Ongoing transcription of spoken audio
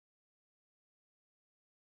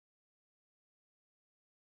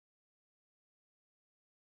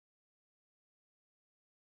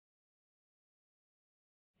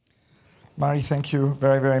Mari, thank you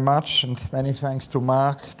very, very much, and many thanks to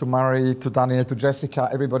Mark, to Mari, to Daniel, to Jessica,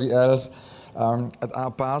 everybody else at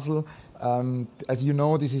Art Basel. As you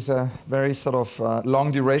know, this is a very sort of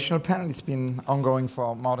long durational panel. It's been ongoing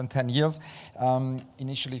for more than 10 years,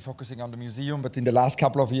 initially focusing on the museum, but in the last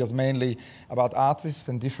couple of years mainly about artists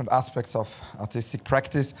and different aspects of artistic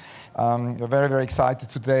practice. We're very, very excited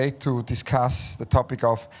today to discuss the topic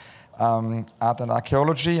of art and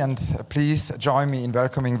archaeology, and please join me in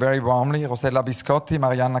welcoming very warmly Rossella Biscotti,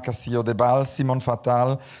 Mariana Castillo Deball, Simone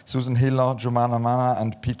Fattal, Susan Hiller, Jumana Manna,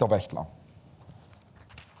 and Peter Wächtler.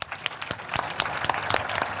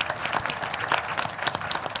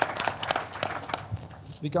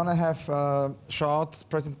 We're going to have short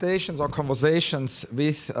presentations or conversations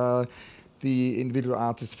with the individual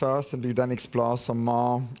artists first, and we then explore some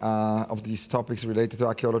more of these topics related to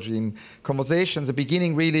archaeology in conversations. The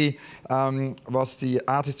beginning really was the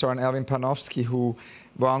art historian Erwin Panofsky, who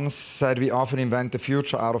once said we often invent the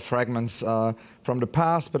future out of fragments from the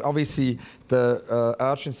past, but obviously the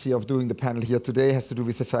urgency of doing the panel here today has to do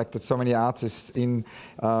with the fact that so many artists in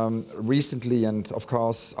recently, and of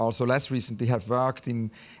course also less recently, have worked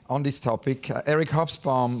on this topic. Eric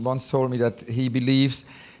Hobsbawm once told me that he believes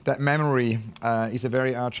that memory is a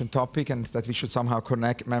very urgent topic and that we should somehow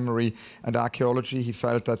connect memory and archaeology. He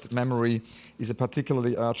felt that memory is a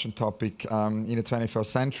particularly urgent topic in the 21st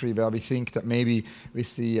century, where we think that maybe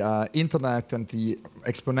with the internet and the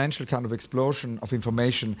exponential kind of explosion of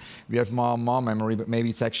information, we have more and more memory, but maybe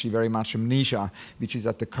it's actually very much amnesia, which is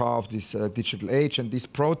at the core of this digital age. And this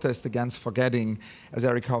protest against forgetting, as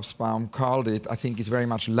Eric Hobsbawm called it, I think is very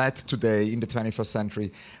much led today in the 21st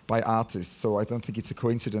century by artists. So I don't think it's a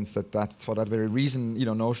coincidence that for that very reason,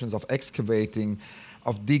 notions of excavating,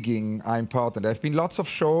 of digging are important. There have been lots of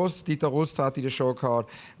shows. Dieter Ruhlstraat did a show called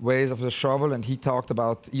Ways of the Shovel, and he talked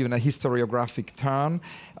about even a historiographic turn.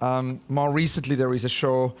 More recently, there is a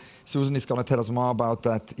show, Susan is going to tell us more about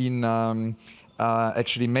that, in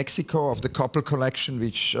actually Mexico, of the Koppel collection,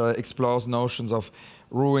 which explores notions of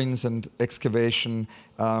ruins and excavation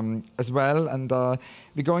as well. And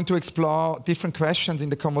we're going to explore different questions in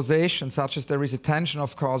the conversation, such as there is a tension,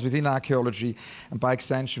 of course, within archaeology, and by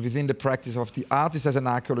extension within the practice of the artist as an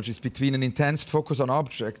archaeologist, between an intense focus on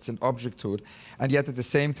objects and objecthood, and yet at the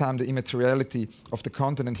same time the immateriality of the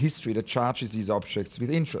content and history that charges these objects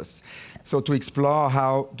with interests. So to explore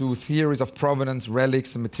how do theories of provenance,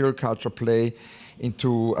 relics, and material culture play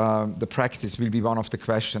into the practice will be one of the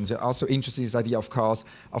questions. We're also interested in this idea, of course,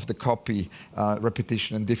 of the copy,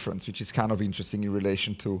 repetition and difference, which is kind of interesting in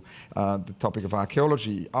relation to the topic of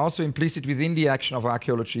archaeology. Also implicit within the action of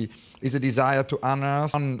archaeology is a desire to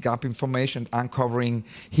unearth gap information, uncovering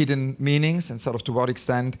hidden meanings, and sort of to what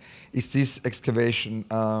extent is this excavation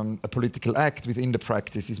a political act within the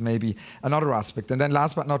practice is maybe another aspect. And then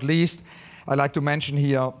last but not least, I'd like to mention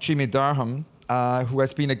here Jimmy Durham, who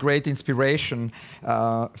has been a great inspiration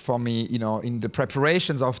for me, in the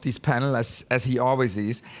preparations of this panel, as he always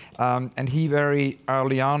is. And he very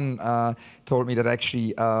early on told me that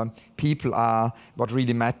actually people are what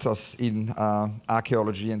really matters in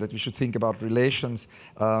archaeology, and that we should think about relations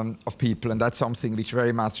of people. And that's something which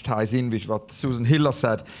very much ties in with what Susan Hiller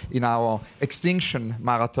said in our Extinction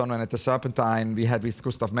Marathon, and at the Serpentine we had with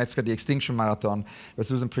Gustav Metzger the Extinction Marathon, where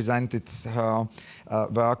Susan presented her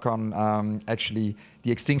work on actually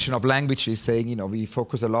the extinction of languages, saying, we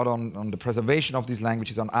focus a lot on the preservation of these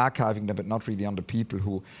languages, on archiving them, but not really on the people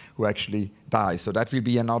who actually die. So that will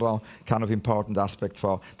be another kind of important aspect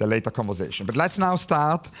for the later conversation. But let's now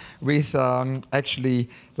start with actually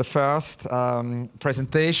the first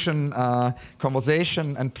presentation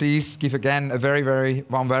conversation, and please give again a very, very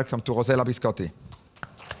warm welcome to Rossella Biscotti.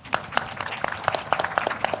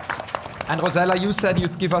 And Rossella, you said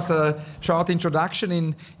you'd give us a short introduction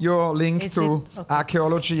in your link to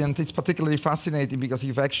archaeology, and it's particularly fascinating because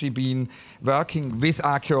you've actually been working with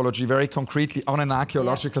archaeology very concretely on an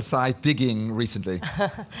archaeological site, digging recently.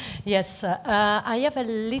 Yes, I have a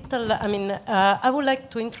little, I would like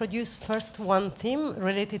to introduce first one theme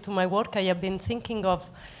related to my work. I have been thinking of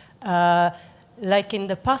like in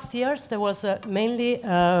the past years, there was mainly,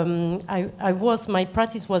 my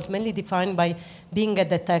practice was mainly defined by being a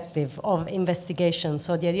detective of investigation.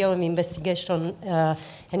 So the idea of investigation and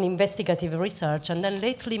investigative research, and then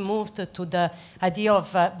lately moved to the idea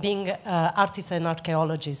of being artist and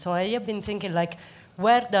archaeology. So I have been thinking, like,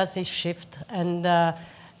 where does this shift? And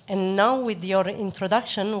now with your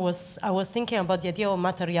introduction, I was thinking about the idea of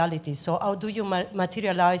materiality. So how do you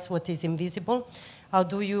materialize what is invisible? How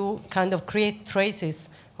do you kind of create traces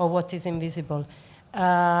of what is invisible?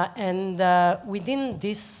 And within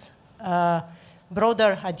this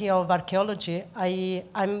broader idea of archaeology,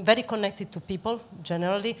 I'm very connected to people,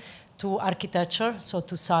 generally, to architecture, so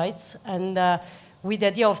to sites, and with the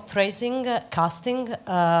idea of tracing, casting,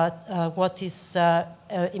 what is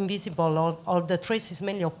invisible, or the traces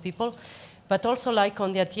mainly of people, but also like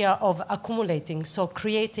on the idea of accumulating, so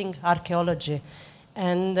creating archaeology.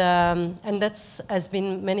 And that's has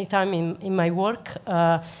been many times in my work,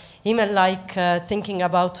 even like thinking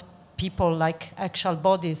about people like actual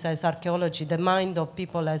bodies as archaeology, the mind of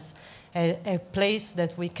people as a place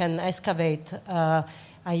that we can excavate.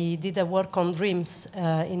 I did a work on dreams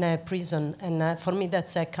in a prison, and for me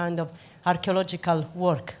that's a kind of archaeological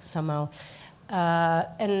work somehow.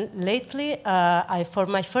 And lately, for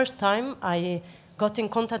my first time, I got in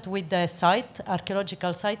contact with the site,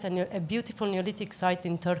 archaeological site, and a beautiful Neolithic site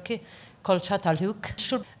in Turkey called Çatalhöyük.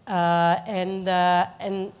 And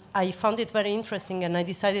I found it very interesting, and I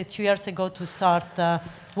decided 2 years ago to start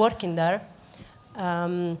working there.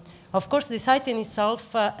 Of course, the site in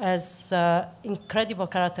itself has incredible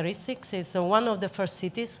characteristics. It's one of the first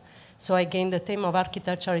cities. So again, the theme of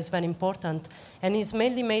architecture is very important. And it's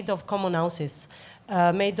mainly made of common houses,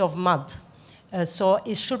 made of mud. So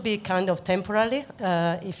it should be kind of temporary,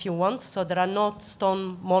 if you want. So there are no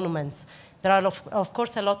stone monuments. There are, of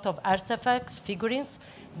course, a lot of artifacts, figurines,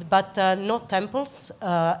 but no temples.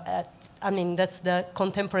 I mean, that's the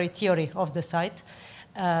contemporary theory of the site.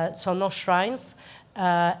 So no shrines.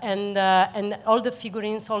 And all the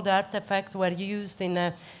figurines, all the artifacts were used in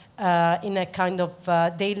a kind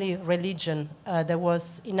of daily religion that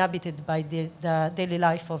was inhabited by the daily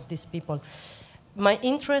life of these people. My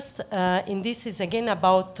interest in this is again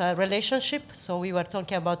about relationship. So we were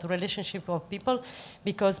talking about relationship of people,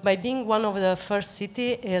 because by being one of the first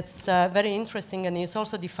city, it's very interesting, and it's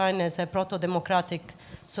also defined as a proto-democratic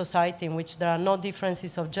society in which there are no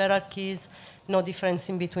differences of hierarchies, no difference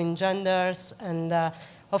in between genders, and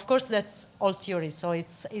of course that's all theory. So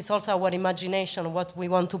it's also our imagination, what we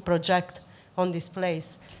want to project on this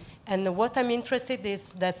place. And what I'm interested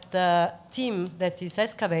is that the team that is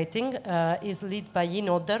excavating is led by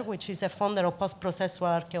Oder, which is a founder of post-processual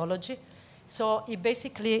archaeology. So he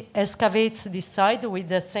basically excavates this site with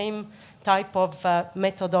the same type of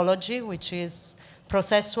methodology, which is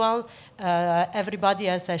processual. Everybody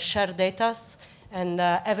has a shared data, and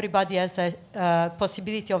everybody has a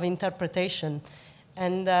possibility of interpretation.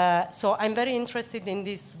 And so I'm very interested in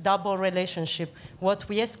this double relationship, what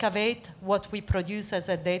we excavate, what we produce as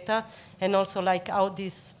a data, and also like how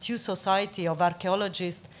this two society of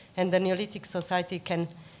archaeologists and the Neolithic society can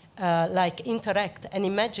like interact and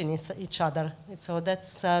imagine each other. So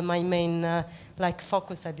that's my main like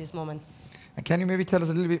focus at this moment. And can you maybe tell us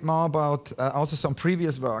a little bit more about also some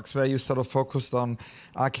previous works where you sort of focused on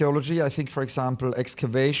archaeology? I think, for example,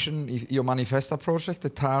 excavation, your Manifesta project, the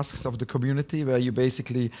tasks of the community, where you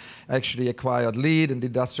basically actually acquired lead and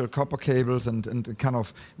industrial copper cables and kind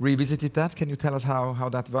of revisited that. Can you tell us how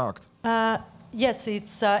that worked? Yes,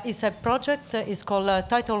 it's a project. It's called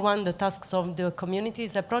Title I, The Tasks of the Community.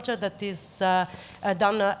 It's a project that is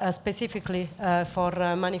done specifically for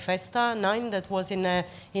Manifesta 9 that was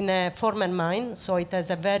in a former mine. So it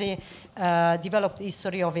has a very developed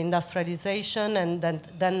history of industrialization, and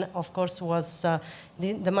then of course, was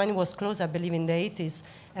the mine was closed, I believe, in the 80s.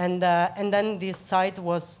 And then this site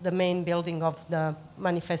was the main building of the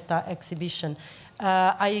Manifesta exhibition.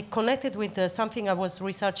 I connected with something I was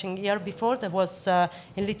researching year before. That was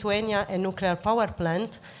in Lithuania a nuclear power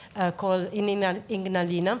plant called in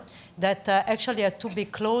Ignalina that actually had to be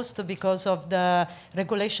closed because of the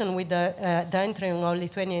regulation with the entering of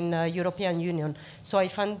Lithuania in the European Union. So I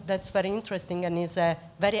found that's very interesting, and is a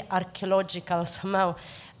very archaeological somehow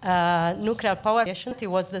nuclear power station. It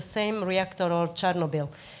was the same reactor of Chernobyl.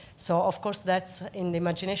 So, of course, that's in the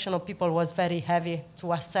imagination of people was very heavy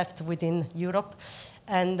to accept within Europe.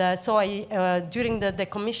 And so during the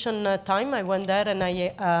decommission time, I went there, and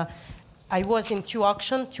I was in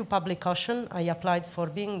two public auctions. I applied for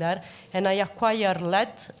being there, and I acquired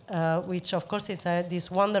lead, which, of course, is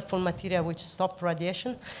this wonderful material which stops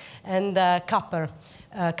radiation, and copper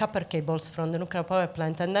cables from the nuclear power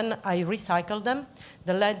plant. And then I recycled them,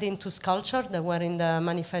 the lead into sculpture that were in the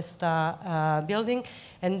Manifesta building.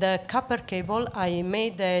 And the copper cable, I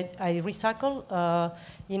recycle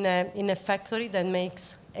in a factory that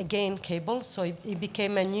makes, again, cable. So it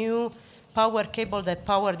became a new power cable that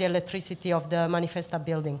powered the electricity of the Manifesta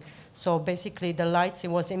building. So basically the lights, it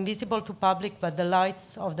was invisible to public, but the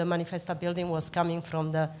lights of the Manifesta building was coming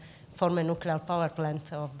from the former nuclear power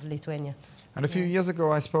plant of Lithuania. And a few years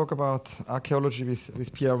ago, I spoke about archaeology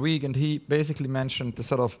with Pierre Wieg, and he basically mentioned the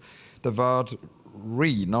sort of the word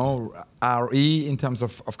no, RE in terms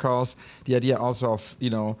of course, the idea also of,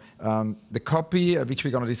 the copy, which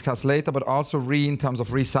we're going to discuss later, but also in terms of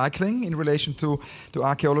recycling in relation to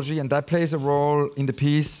archaeology, and that plays a role in the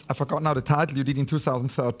piece, I forgot now the title, you did in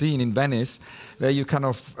 2013 in Venice, where you kind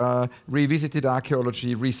of revisited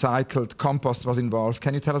archaeology, recycled, compost was involved.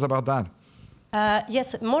 Can you tell us about that?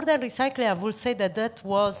 Yes, more than recycling, I would say that that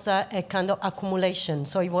was a kind of accumulation.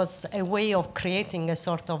 So it was a way of creating a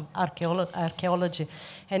sort of archaeology.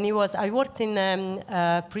 And I worked in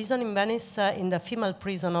a prison in Venice, in the female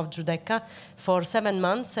prison of Giudecca, for 7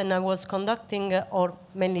 months, and I was conducting, or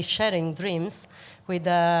mainly sharing dreams with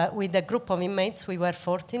a group of inmates. We were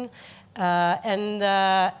 14.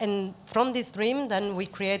 And from this dream, then we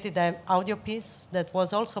created an audio piece that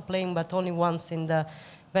was also playing, but only once in the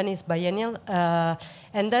Venice Biennial.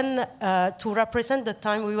 And then to represent the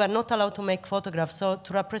time, we were not allowed to make photographs. So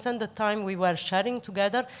to represent the time we were sharing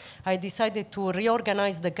together, I decided to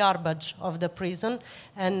reorganize the garbage of the prison.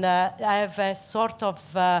 And I have a sort of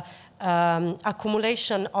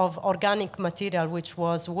accumulation of organic material, which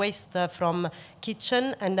was waste from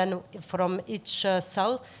kitchen, and then from each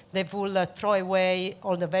cell, they will throw away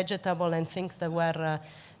all the vegetable and things that were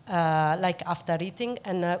like after eating,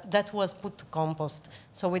 and that was put to compost.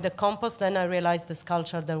 So with the compost, then I realized the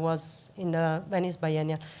sculpture that was in the Venice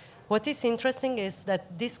Biennial. What is interesting is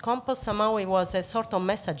that this compost somehow it was a sort of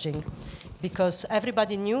messaging, because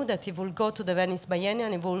everybody knew that it will go to the Venice Biennial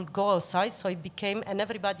and it will go outside, so it became, and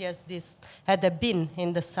everybody had a bin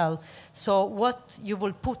in the cell. So what you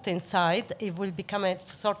will put inside, it will become a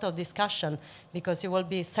sort of discussion, because it will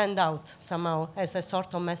be sent out somehow as a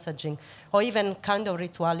sort of messaging, or even kind of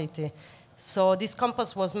rituality. So this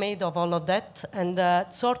compost was made of all of that, and the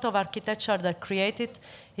sort of architecture that created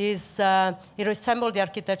is, it resembled the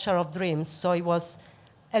architecture of dreams. So it was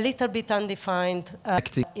a little bit undefined.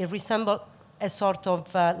 It resembled a sort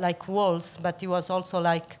of like walls, but it was also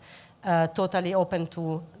like totally open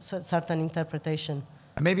to certain interpretation.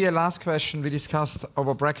 And maybe a last question. We discussed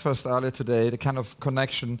over breakfast earlier today the kind of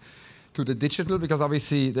connection to the digital, because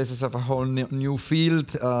obviously this is a whole new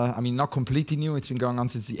field. I mean, not completely new. It's been going on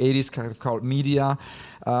since the 80s, kind of called media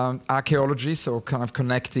archaeology. So kind of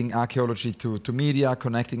connecting archaeology to media,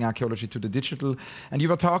 connecting archaeology to the digital. And you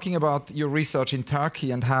were talking about your research in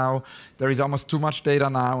Turkey and how there is almost too much data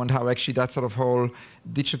now, and how actually that sort of whole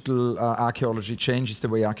digital archaeology changes the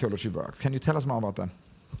way archaeology works. Can you tell us more about that?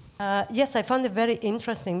 Yes, I found it very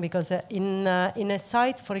interesting, because in a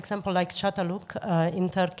site, for example, like Çatalhöyük in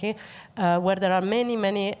Turkey, where there are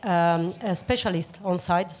many specialists on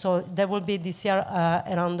site, so there will be this year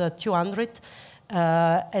around 200.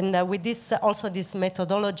 And with this, also this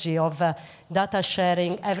methodology of data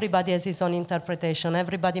sharing, everybody has his own interpretation,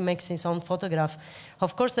 everybody makes his own photograph.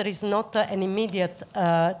 Of course, there is not an immediate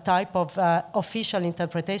type of official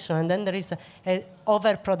interpretation, and then there is an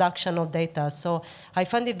overproduction of data. So I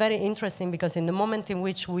find it very interesting, because in the moment in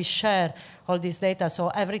which we share all this data, so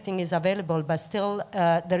everything is available, but still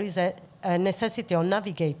there is a necessity to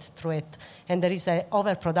navigate through it, and there is an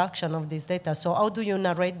overproduction of this data. So how do you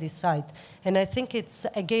narrate this site? And I think it's,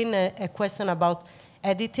 again, a question about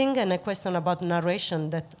editing and a question about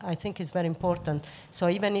narration that I think is very important. So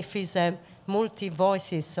even if it's a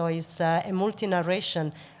multi-voices, so it's a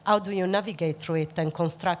multi-narration, how do you navigate through it and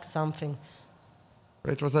construct something?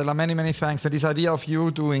 Great, Rossella, many thanks. And this idea of you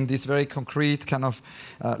doing these very concrete kind of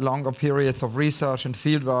longer periods of research and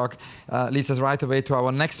fieldwork leads us right away to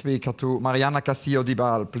our next speaker, to Mariana Castillo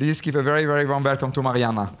Deball. Please give a very warm welcome to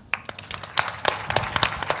Mariana.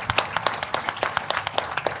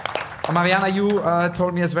 Mariana, you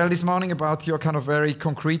told me as well this morning about your kind of very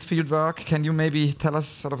concrete fieldwork. Can you maybe tell us,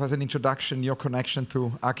 sort of as an introduction, your connection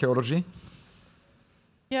to archaeology?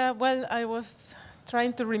 Yeah, well, I was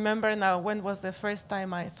trying to remember now when was the first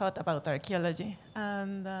time I thought about archaeology.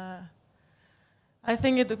 And I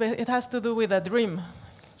think it has to do with a dream,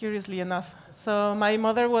 curiously enough. So my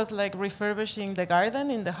mother was like refurbishing the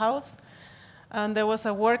garden in the house, and there was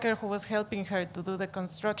a worker who was helping her to do the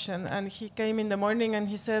construction. And he came in the morning and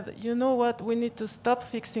he said, you know what, we need to stop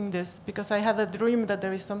fixing this, because I had a dream that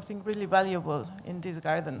there is something really valuable in this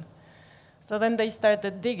garden. So then they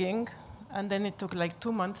started digging, and then it took like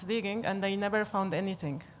 2 months digging, and they never found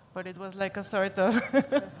anything. But it was like a sort of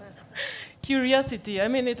curiosity. I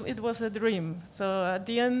mean, it was a dream. So at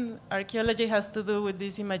the end, archaeology has to do with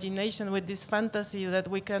this imagination, with this fantasy that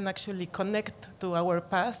we can actually connect to our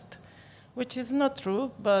past, which is not true,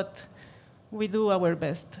 but we do our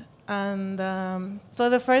best. And so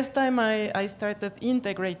the first time I started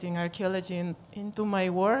integrating archaeology into my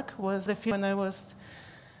work was when I was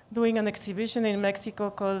doing an exhibition in Mexico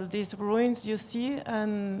called These Ruins You See,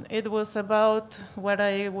 and it was about what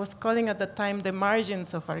I was calling at the time the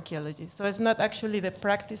margins of archaeology. So it's not actually the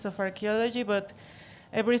practice of archaeology, but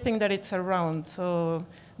everything that it's around. So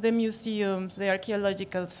the museums, the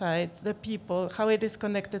archaeological sites, the people, how it is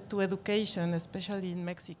connected to education, especially in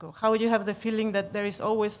Mexico. How you have the feeling that there is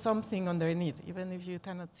always something underneath, even if you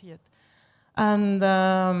cannot see it. And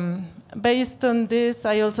based on this,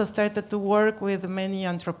 I also started to work with many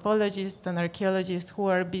anthropologists and archaeologists who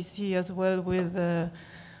are busy as well with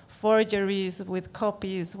forgeries, with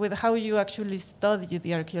copies, with how you actually study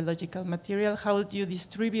the archaeological material, how you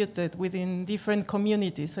distribute it within different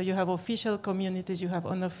communities. So you have official communities, you have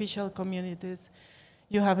unofficial communities,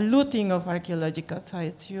 you have looting of archaeological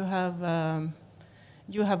sites, you have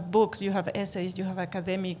books, you have essays, you have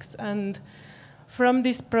academics, and from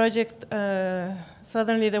this project,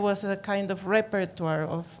 suddenly there was a kind of repertoire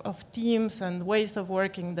of teams and ways of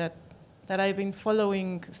working that I've been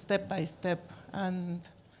following step by step. And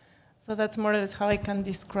so that's more or less how I can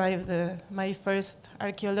describe my first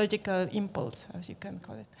archaeological impulse, as you can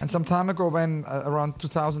call it. And some time ago, when around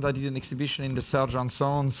 2000, I did an exhibition in the Sir John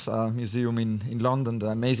Soane's museum in London, the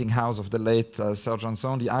amazing house of the late Sir John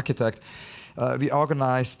Soane, the architect. We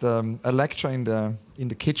organized a lecture in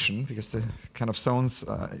the kitchen, because the kind of Soane's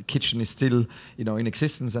kitchen is still, in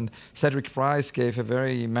existence. And Cedric Price gave a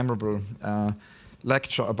very memorable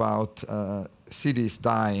lecture about cities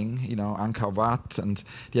dying, Angkor Wat, and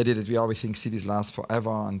the idea that we always think cities last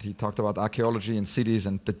forever. And he talked about archaeology and cities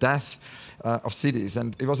and the death of cities.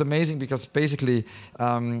 And it was amazing because basically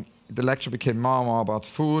the lecture became more and more about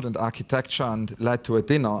food and architecture and led to a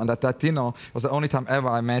dinner. And at that dinner was the only time ever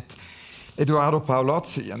I met Eduardo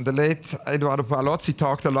Paolozzi, and the late Eduardo Paolozzi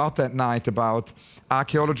talked a lot that night about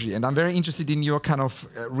archaeology, and I'm very interested in your kind of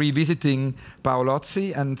revisiting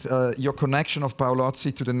Paolozzi and your connection of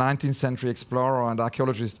Paolozzi to the 19th century explorer and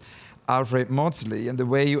archaeologist Alfred Maudsley, and the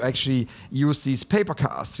way you actually use these paper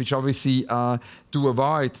casts, which obviously do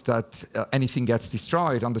avoid that anything gets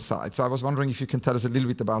destroyed on the site. So I was wondering if you can tell us a little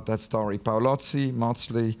bit about that story, Paolozzi,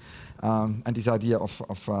 Maudsley, and this idea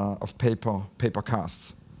of paper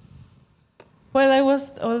casts. Well, I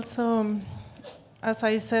was also, as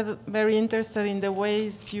I said, very interested in the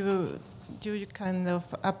ways you kind of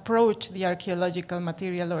approach the archaeological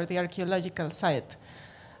material or the archaeological site.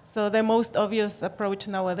 So the most obvious approach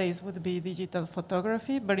nowadays would be digital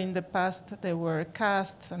photography, but in the past there were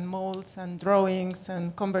casts and molds and drawings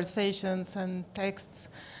and conversations and texts.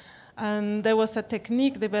 And there was a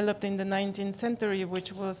technique developed in the 19th century,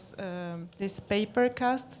 which was these paper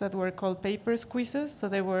casts that were called paper squeezes. So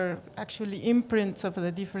they were actually imprints of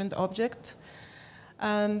the different objects.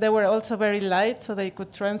 And they were also very light, so they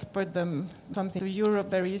could transport them to Europe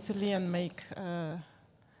very easily and make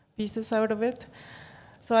pieces out of it.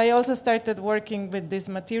 So I also started working with this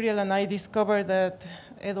material, and I discovered that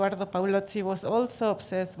Eduardo Paolozzi was also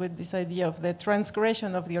obsessed with this idea of the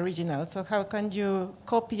transgression of the original. So how can you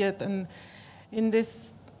copy it? And in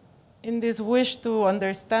this wish to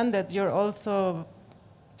understand that, you're also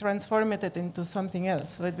transforming it into something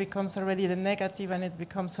else. So it becomes already the negative, and it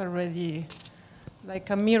becomes already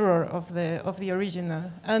like a mirror of the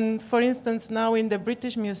original. And for instance, now in the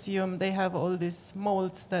British Museum, they have all these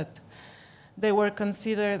molds that they were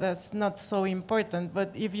considered as not so important.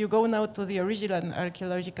 But if you go now to the original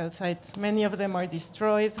archaeological sites, many of them are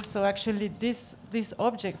destroyed. So actually these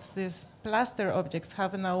objects, these plaster objects,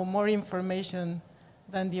 have now more information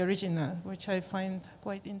than the original, which I find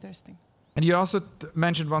quite interesting. And you also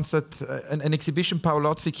mentioned once that an exhibition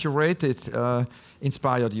Paolozzi curated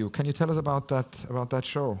inspired you. Can you tell us about that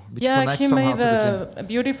show? Which yeah, he made a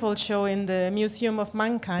beautiful show in the Museum of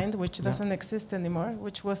Mankind, which doesn't exist anymore,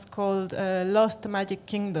 which was called Lost Magic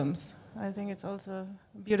Kingdoms. I think it's also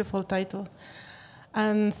a beautiful title.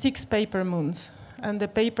 And 6 paper moons. And the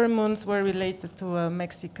paper moons were related to a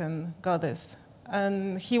Mexican goddess.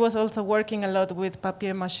 And he was also working a lot with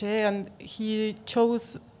papier-mâché, and he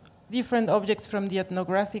chose different objects from the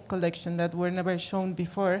ethnographic collection that were never shown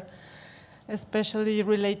before, especially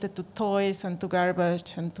related to toys and to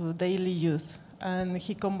garbage and to daily use. And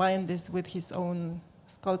he combined this with his own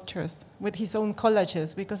sculptures, with his own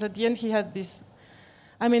collages, because at the end he had this,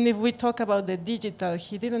 I mean, if we talk about the digital,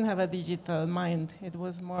 he didn't have a digital mind. It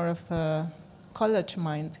was more of a collage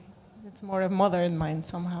mind. It's more a modern mind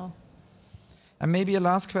somehow. And maybe a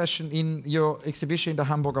last question. In your exhibition in the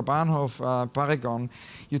Hamburger Bahnhof, Paragon,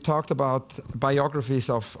 you talked about biographies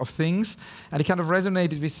of things, and it kind of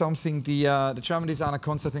resonated with something the German designer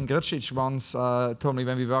Konstantin Grcic once told me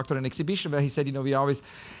when we worked on an exhibition, where he said, you know, we always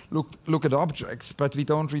look at objects, but we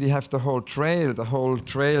don't really have the whole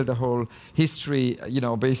history, you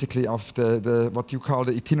know, basically of the what you call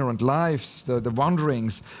the itinerant lives, the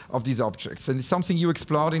wanderings of these objects. And it's something you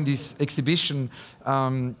explored in this exhibition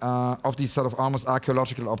of these sort of almost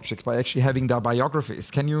archaeological objects by actually having their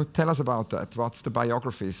biographies. Can you tell us about that? What's the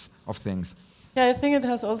biographies of things? Yeah, I think it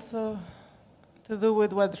has also to do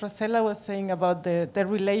with what Rossella was saying about the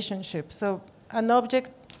relationship. So an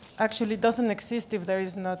object actually doesn't exist if there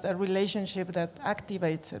is not a relationship that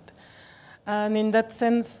activates it. And in that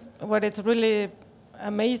sense, what is really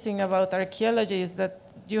amazing about archaeology is that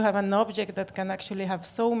you have an object that can actually have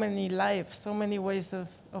so many lives, so many ways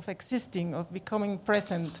of existing, of becoming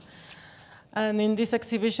present. And in this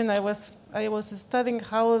exhibition, I was studying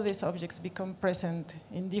how these objects become present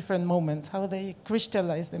in different moments, how they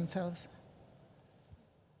crystallize themselves.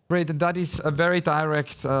 Great, and that is a very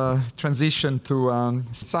direct transition to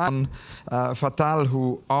Simone Fattal,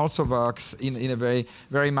 who also works in a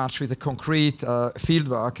very much with a concrete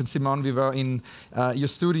fieldwork. And Simone, we were in your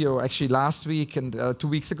studio actually last week and 2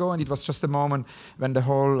 weeks ago, and it was just a moment when the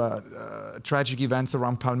whole tragic events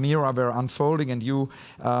around Palmyra were unfolding, and you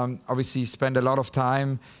obviously spend a lot of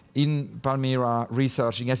time in Palmyra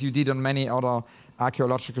researching, as you did on many other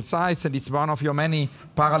archaeological sites, and it's one of your many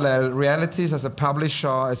parallel realities as a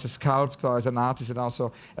publisher, as a sculptor, as an artist, and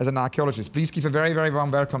also as an archaeologist. Please give a very, very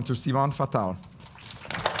warm welcome to Simone Fattal.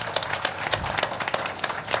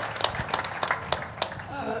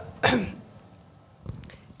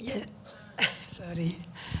 Yes, sorry.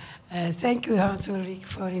 Thank you, Hans Ulrich,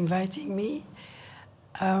 for inviting me.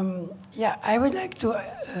 Yeah, I would like to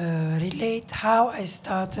relate how I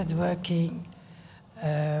started working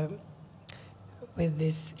with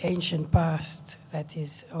this ancient past that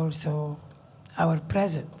is also our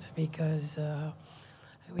present, because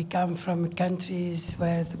we come from countries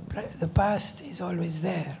where the past is always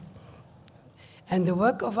there. And the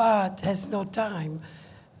work of art has no time.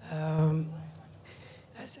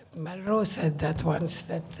 As Malraux said that once,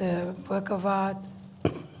 that the work of art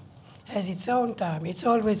has its own time. It's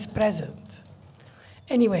always present.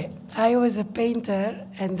 Anyway, I was a painter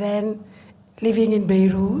and then living in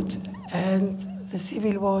Beirut, and the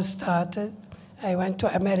civil war started. I went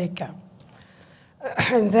to America.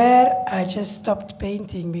 And there I just stopped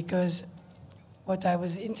painting because what I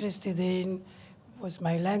was interested in was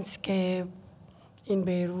my landscape in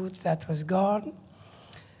Beirut that was gone.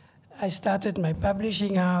 I started my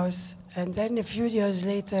publishing house, and then a few years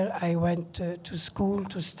later I went to school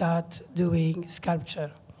to start doing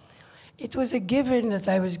sculpture. It was a given that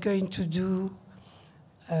I was going to do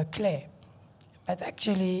clay. But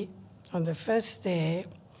actually, on the first day,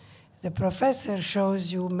 the professor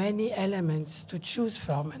shows you many elements to choose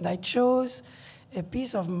from. And I chose a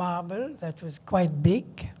piece of marble that was quite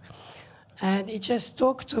big. And it just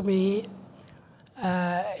talked to me.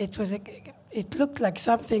 It looked like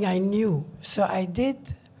something I knew. So I did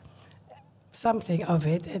something of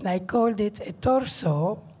it, and I called it a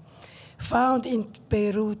torso found in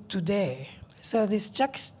Beirut today. So this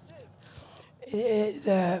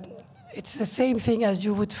it's the same thing as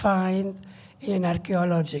you would find in an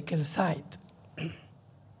archaeological site.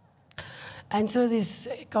 And so this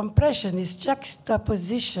compression, this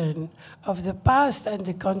juxtaposition of the past and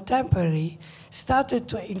the contemporary started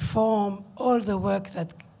to inform all the work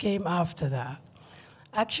that came after that.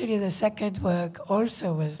 Actually, the second work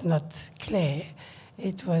also was not clay.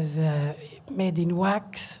 It was made in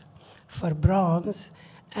wax for bronze,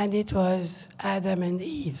 and it was Adam and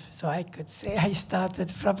Eve. So I could say I started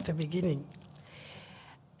from the beginning.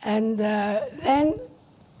 And then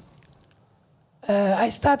I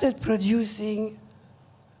started producing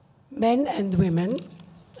men and women.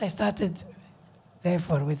 I started,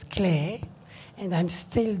 therefore, with clay, and I'm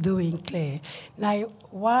still doing clay. Now,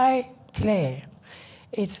 why clay?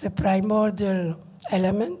 It's the primordial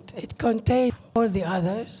element. It contains all the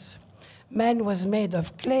others. Man was made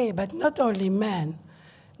of clay, but not only man.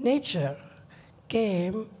 Nature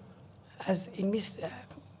came, as in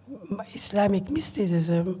Islamic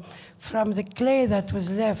mysticism, from the clay that was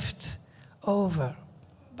left over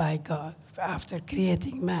by God after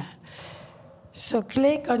creating man. So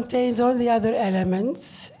clay contains all the other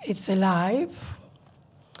elements. It's alive,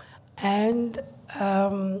 and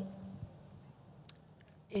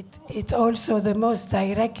it's also the most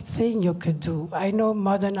direct thing you could do. I know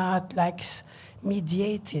modern art likes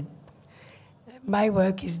mediated. My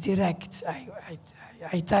work is direct.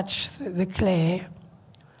 I touch the clay,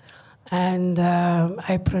 and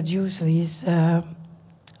I produce these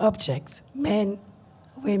objects: men,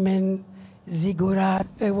 women, ziggurat,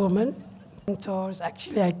 a woman, mentors.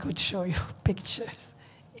 Actually, I could show you pictures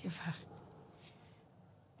if I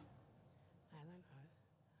don't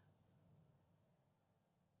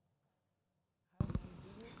know.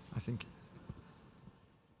 I think.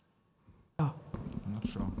 Oh. I'm not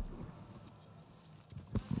sure.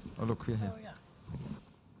 Oh, look, we're here. Oh, yeah.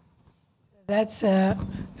 That's a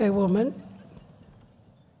woman.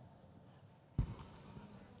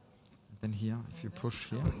 Then here, if you push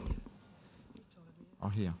here.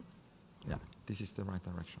 Or here. Yeah, this is the right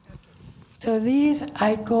direction. So these,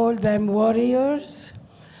 I call them warriors.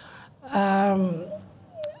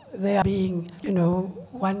 They are being,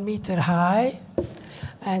 1 meter high.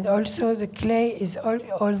 And also the clay is,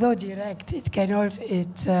 although direct, it can also,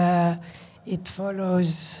 it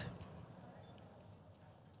follows.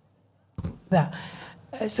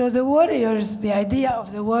 So the warriors, the idea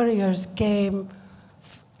of the warriors came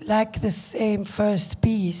like the same first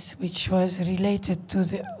piece, which was related to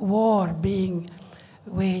the war being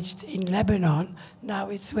waged in Lebanon. Now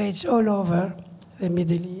it's waged all over the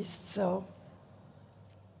Middle East. So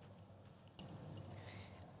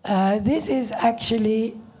this is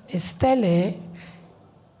actually a stele.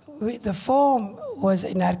 The form was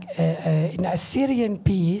an Assyrian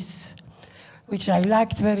piece, which I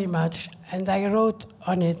liked very much, and I wrote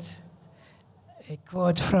on it a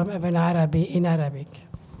quote from Ibn Arabi in Arabic.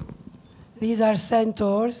 These are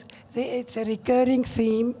centaurs. It's a recurring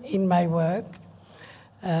theme in my work.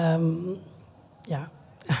 Yeah.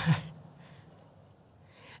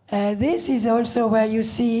 This is also where you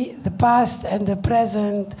see the past and the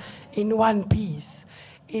present in one piece.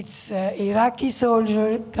 It's an Iraqi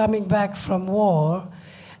soldier coming back from war,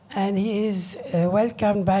 and he is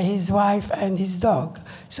welcomed by his wife and his dog.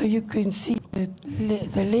 So you can see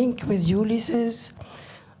the link with Ulysses.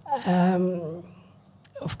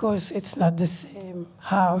 Of course, it's not the same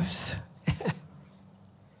house.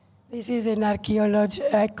 This is an archaeology,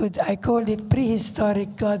 I called it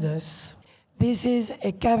prehistoric goddess. This is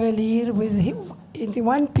a cavalier with him. In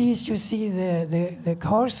one piece you see the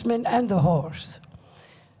horseman and the horse.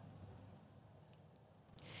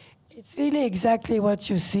 It's really exactly what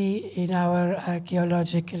you see in our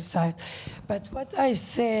archaeological site. But what I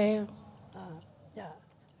say,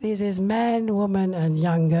 this is man, woman, and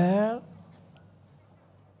young girl.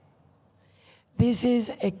 This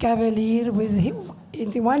is a cavalier with him.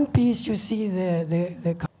 In one piece you see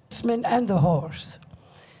the horseman and the horse.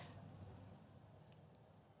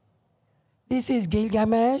 This is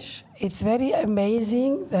Gilgamesh. It's very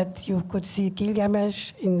amazing that you could see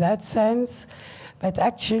Gilgamesh in that sense, but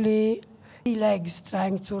actually 3 legs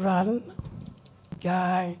trying to run,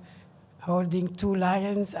 guy holding 2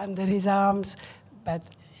 lions under his arms, but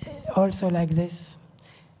also like this.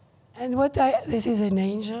 And this is an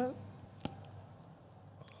angel.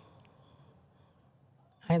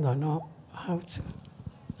 I don't know how to.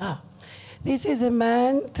 This is a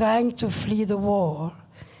man trying to flee the war.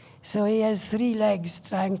 So he has 3 legs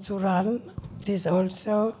trying to run. This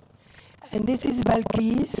also. And this is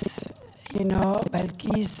Balkis.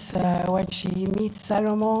 Balkis, when she meets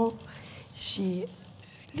Salomon, she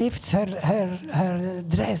lifts her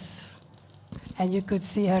dress, and you could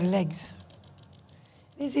see her legs.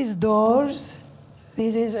 This is doors.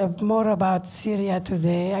 This is more about Syria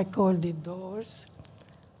today. I called it doors.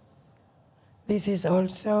 This is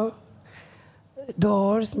also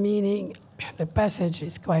doors, meaning the passage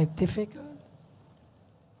is quite difficult.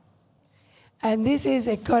 And this is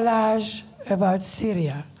a collage about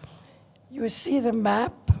Syria. You see the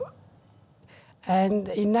map, and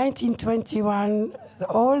in 1921,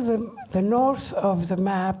 all the north of the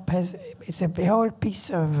map it's a whole piece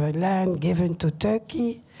of land given to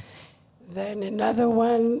Turkey. Then another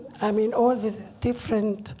one, all the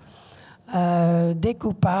different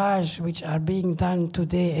decoupage which are being done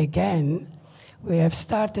today again. We have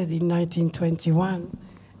started in 1921,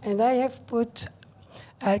 and I have put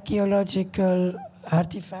archaeological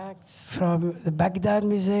artifacts from the Baghdad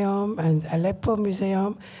Museum and Aleppo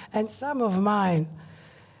Museum, and some of mine,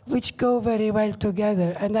 which go very well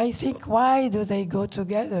together. And I think, why do they go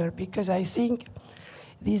together? Because I think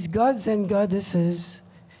these gods and goddesses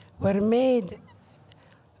were made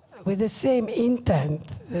with the same intent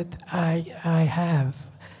that I have,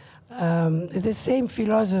 the same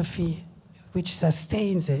philosophy which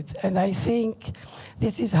sustains it. And I think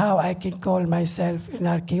this is how I can call myself an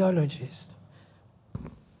archaeologist.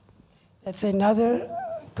 That's another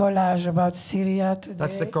collage about Syria today.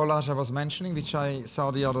 That's the collage I was mentioning, which I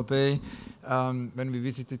saw the other day, when we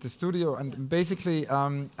visited the studio. And basically,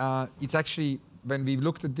 it's actually, when we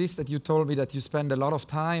looked at this, that you told me that you spend a lot of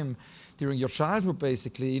time during your childhood,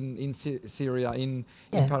 basically, in Syria, in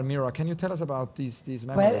Palmyra. Can you tell us about these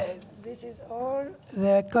memories? Well, this is all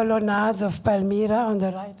the colonnades of Palmyra on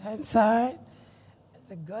the right-hand side.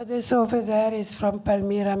 The goddess over there is from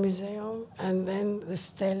Palmyra Museum, and then the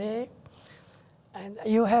stele. And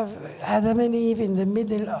you have Adam and Eve in the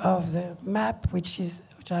middle of the map, which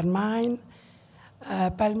are mine.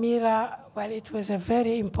 Palmyra, well, it was a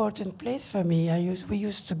very important place for me. We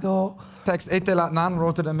used to go. Text Etel Adnan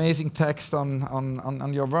wrote an amazing text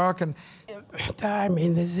on your work, and time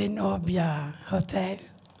in the Zenobia Hotel.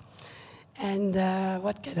 And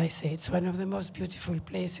what can I say? It's one of the most beautiful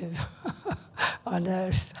places on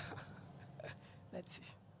earth. That's it.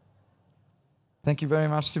 Thank you very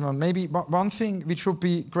much, Simone. Maybe one thing which would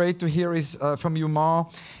be great to hear is from you more.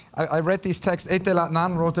 I read this text. Etel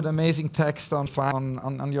Adnan wrote an amazing text on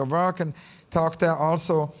your work, and talked there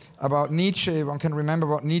also about Nietzsche. One can remember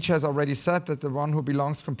what Nietzsche has already said, that the one who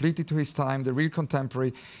belongs completely to his time, the real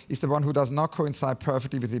contemporary, is the one who does not coincide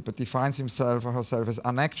perfectly with it, but defines himself or herself as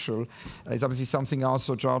unactual. It's obviously something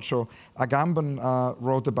also Giorgio Agamben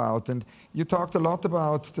wrote about. And you talked a lot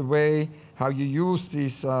about the way how you use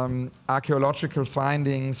these archaeological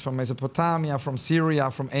findings from Mesopotamia, from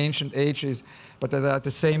Syria, from ancient ages, but that at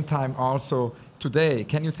the same time also today.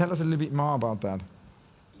 Can you tell us a little bit more about that?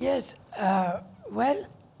 Yes, well,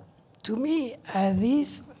 to me,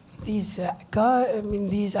 these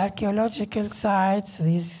archaeological sites,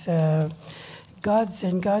 these gods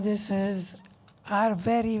and goddesses are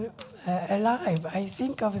very alive. I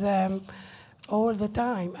think of them all the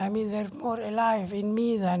time. I mean, they're more alive in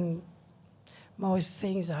me than most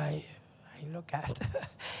things I look at.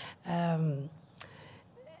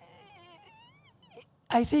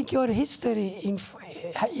 I think your history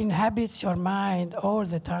inhabits your mind all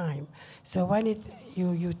the time. So when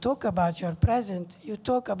you talk about your present, you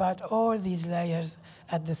talk about all these layers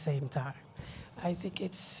at the same time. I think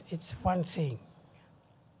it's one thing.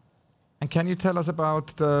 And can you tell us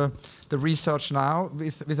about the research now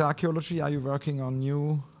with archaeology? Are you working on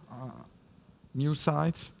new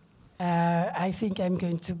sites? I think I'm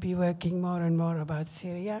going to be working more and more about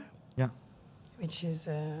Syria, which is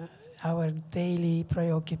our daily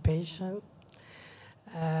preoccupation.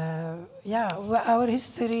 Our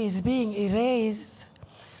history is being erased,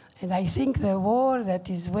 and I think the war that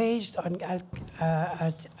is waged on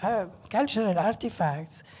cultural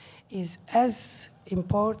artifacts is as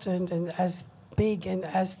important and as big and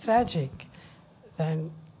as tragic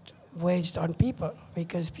than waged on people,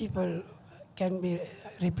 because people can be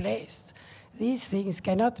replaced. These things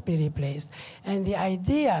cannot be replaced. And the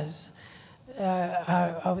ideas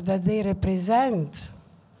that they represent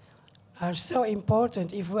are so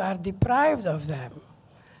important. If we are deprived of them,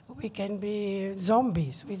 we can be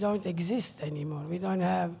zombies. We don't exist anymore.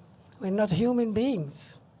 We're not human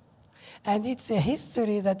beings. And it's a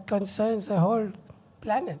history that concerns the whole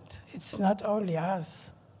planet. It's not only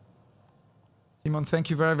us. Simone, thank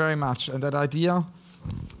you very, very much. And that idea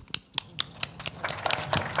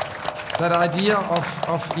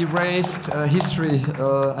of erased history,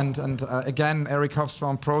 and again, Eric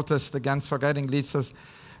Hobsbawm protest against forgetting leads us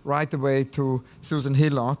right away to Susan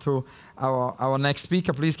Hiller, to our next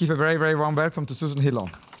speaker. Please give a very, very warm welcome to Susan Hiller.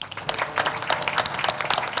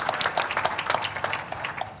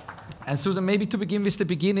 And Susan, maybe to begin with the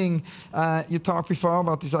beginning, you talked before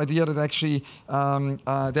about this idea that actually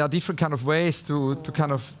there are different kind of ways to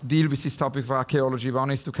kind of deal with this topic of archaeology.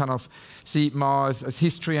 One is to kind of see it more as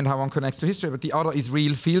history and how one connects to history, but the other is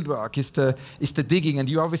real fieldwork, is the digging. And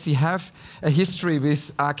you obviously have a history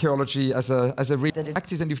with archaeology as a real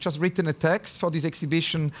practice, and you've just written a text for this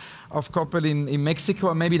exhibition of Coppel in Mexico,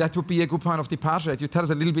 and maybe that would be a good point of departure. You tell us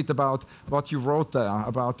a little bit about what you wrote there,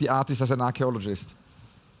 about the artist as an archaeologist.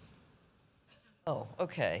 Oh,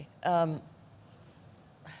 okay. I've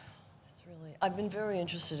been very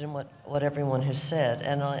interested in what everyone has said,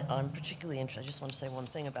 and I'm particularly interested. I just want to say one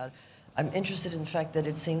thing about it. I'm interested in the fact that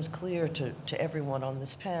it seems clear to everyone on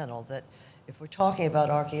this panel that if we're talking about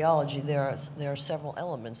archaeology, there are several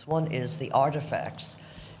elements. One is the artifacts.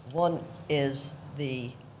 One is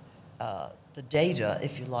the data,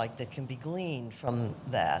 if you like, that can be gleaned from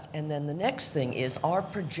that. And then the next thing is our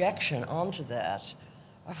projection onto that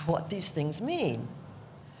of what these things mean.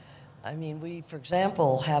 I mean, we, for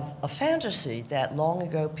example, have a fantasy that long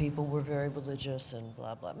ago people were very religious and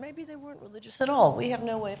blah, blah. Maybe they weren't religious at all. We have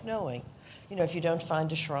no way of knowing. You know, if you don't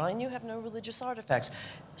find a shrine, you have no religious artifacts.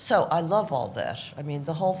 So I love all that. I mean,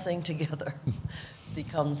 the whole thing together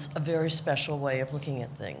becomes a very special way of looking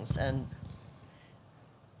at things. And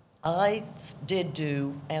I did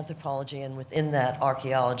do anthropology, and within that,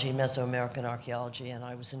 archaeology, Mesoamerican archaeology, and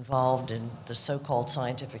I was involved in the so-called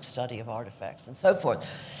scientific study of artifacts and so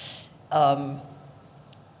forth.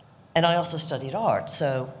 And I also studied art,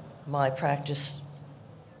 so my practice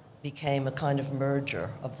became a kind of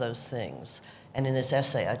merger of those things. And in this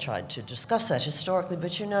essay, I tried to discuss that historically,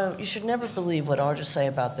 but you know, you should never believe what artists say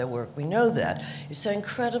about their work. We know that. It's so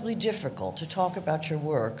incredibly difficult to talk about your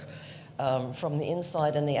work from the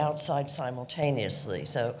inside and the outside simultaneously.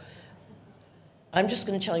 So I'm just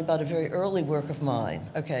going to tell you about a very early work of mine,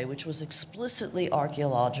 okay, which was explicitly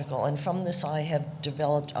archaeological, and from this I have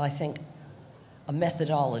developed, I think, a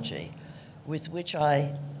methodology with which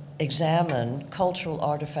I examine cultural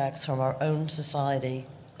artifacts from our own society,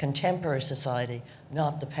 contemporary society,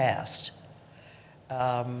 not the past.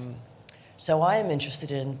 So I am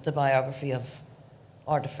interested in the biography of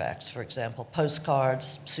artifacts, for example,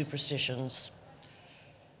 postcards, superstitions,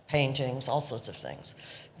 paintings, all sorts of things.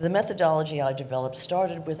 The methodology I developed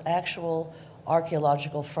started with actual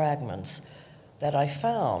archaeological fragments that I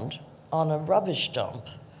found on a rubbish dump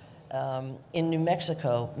in New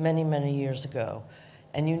Mexico many, many years ago.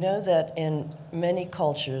 And you know that in many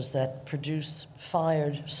cultures that produce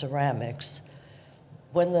fired ceramics,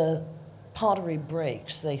 when the pottery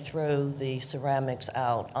breaks, they throw the ceramics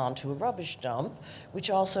out onto a rubbish dump, which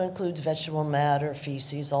also includes vegetable matter,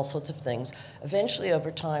 feces, all sorts of things. Eventually,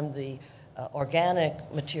 over time, the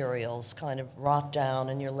organic materials kind of rot down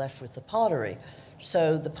and you're left with the pottery.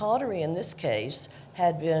 So the pottery in this case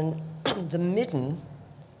had been, the midden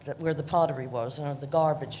where the pottery was, or the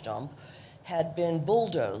garbage dump, had been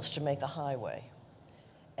bulldozed to make a highway.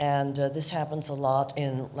 And this happens a lot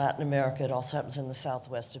in Latin America. It also happens in the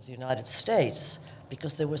southwest of the United States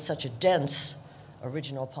because there was such a dense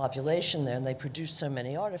original population there and they produced so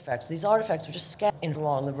many artifacts. These artifacts were just scattered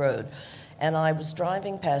along the road. And I was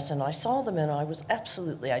driving past and I saw them and I was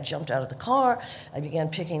absolutely, I jumped out of the car, I began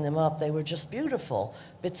picking them up. They were just beautiful.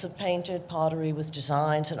 Bits of painted pottery with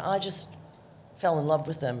designs, and I just fell in love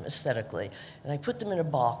with them aesthetically. And I put them in a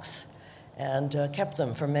box and kept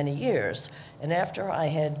them for many years. And after I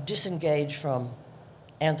had disengaged from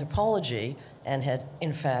anthropology and had,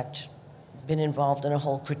 in fact, been involved in a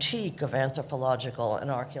whole critique of anthropological and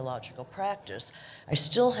archaeological practice, I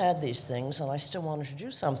still had these things and I still wanted to do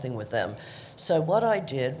something with them. So what I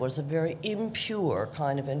did was a very impure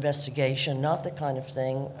kind of investigation, not the kind of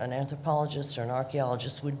thing an anthropologist or an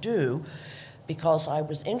archaeologist would do, because I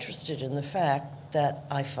was interested in the fact that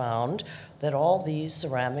I found that all these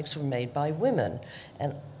ceramics were made by women.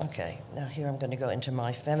 And, okay, now here I'm going to go into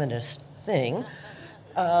my feminist thing.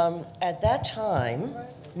 At that time,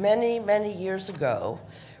 many, many years ago,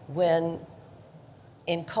 when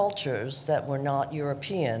in cultures that were not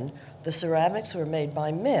European, the ceramics were made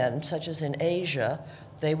by men, such as in Asia,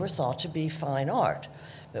 they were thought to be fine art.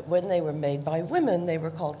 But when they were made by women, they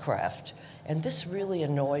were called craft. And this really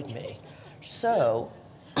annoyed me. So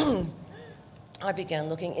I began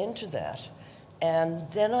looking into that.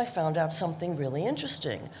 And then I found out something really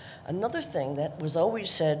interesting. Another thing that was always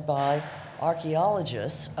said by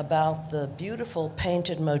archaeologists about the beautiful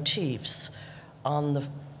painted motifs on the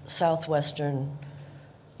southwestern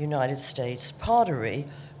United States pottery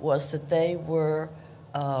was that they were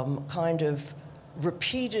kind of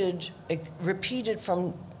repeated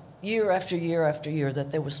from year after year after year,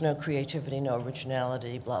 that there was no creativity, no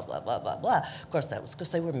originality, blah, blah, blah, blah, blah. Of course, that was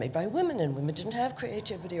because they were made by women, and women didn't have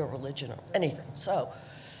creativity or religion or anything. So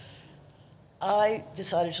I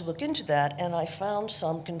decided to look into that, and I found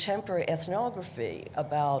some contemporary ethnography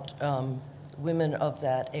about women of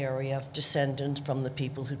that area, descendants from the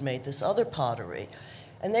people who'd made this other pottery.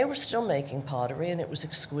 And they were still making pottery, and it was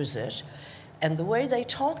exquisite. And the way they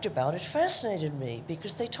talked about it fascinated me,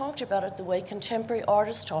 because they talked about it the way contemporary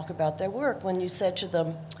artists talk about their work. When you said to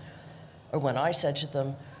them, or when I said to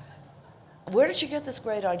them, where did you get this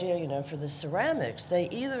great idea, you know, for the ceramics? They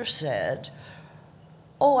either said,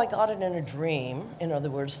 oh, I got it in a dream, in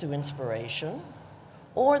other words, through inspiration,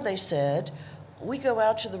 or they said, we go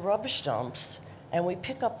out to the rubbish dumps and we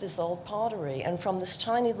pick up this old pottery, and from this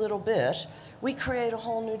tiny little bit, we create a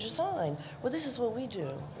whole new design. Well, this is what we do,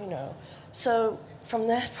 you know. So from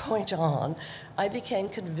that point on, I became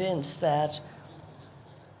convinced that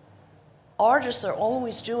artists are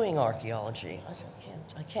always doing archaeology.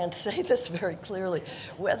 I can't say this very clearly.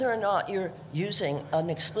 Whether or not you're using an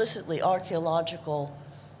explicitly archaeological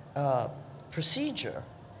procedure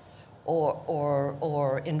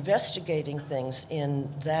or investigating things in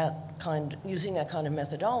that kind, using that kind of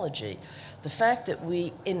methodology, the fact that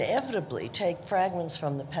we inevitably take fragments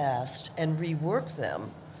from the past and rework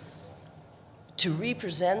them to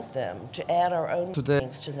represent them, to add our own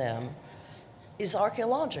things to them, is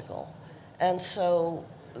archaeological. And so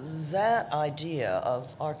that idea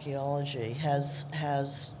of archaeology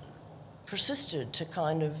has persisted to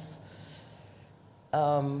kind of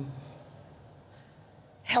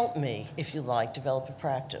help me, if you like, develop a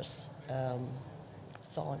practice.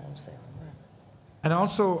 That's all I want to say. And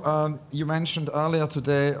also, you mentioned earlier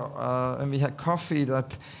today, when we had coffee,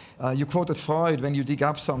 that you quoted Freud, when you dig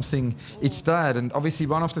up something, it's dead. And obviously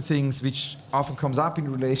one of the things which often comes up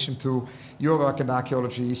in relation to your work in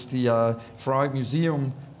archaeology is the Freud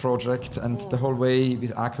Museum project and the whole way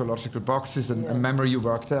with archaeological boxes and memory you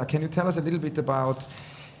work there. Can you tell us a little bit about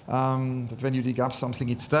that when you dig up something,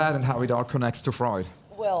 it's dead, and how it all connects to Freud?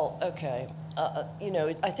 Well, okay. You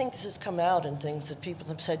know, I think this has come out in things that people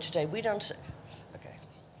have said today. We don't say, okay,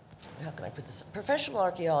 how can I put this? Professional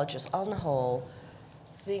archaeologists, on the whole,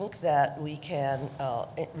 think that we can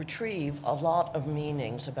retrieve a lot of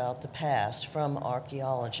meanings about the past from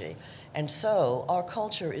archaeology. And so our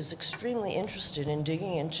culture is extremely interested in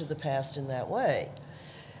digging into the past in that way.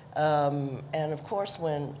 And of course,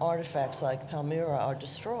 when artifacts like Palmyra are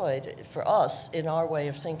destroyed, for us, in our way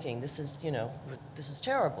of thinking, this is, you know, this is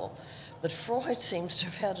terrible. But Freud seems to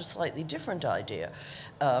have had a slightly different idea.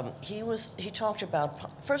 He talked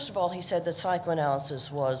about, first of all, he said that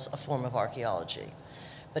psychoanalysis was a form of archaeology.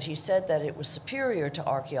 But he said that it was superior to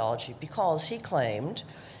archaeology because he claimed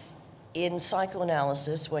in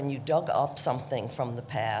psychoanalysis, when you dug up something from the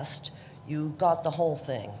past, you got the whole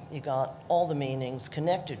thing. You got all the meanings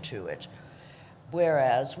connected to it.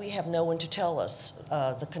 Whereas we have no one to tell us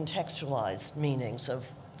the contextualized meanings of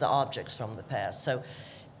the objects from the past. So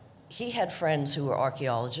he had friends who were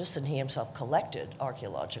archaeologists, and he himself collected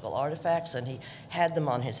archaeological artifacts, and he had them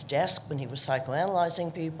on his desk when he was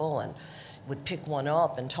psychoanalyzing people, and would pick one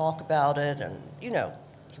up and talk about it, and, you know,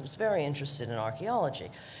 he was very interested in archaeology.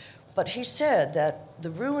 But he said that the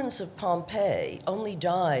ruins of Pompeii only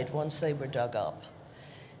died once they were dug up.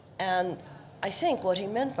 And I think what he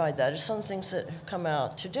meant by that is some things that have come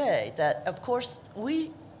out today, that, of course, we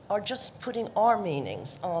are just putting our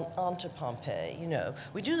meanings onto Pompeii, you know.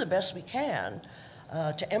 We do the best we can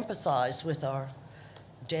to empathize with our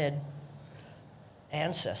dead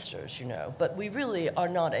ancestors, you know, but we really are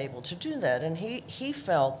not able to do that. And he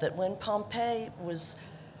felt that when Pompeii was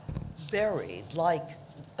buried, like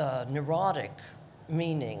neurotic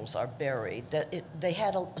meanings are buried, that they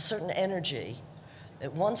had a certain energy,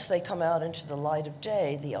 that once they come out into the light of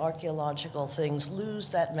day, the archaeological things lose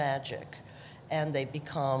that magic, and they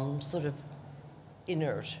become sort of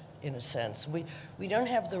inert, in a sense. We don't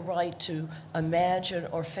have the right to imagine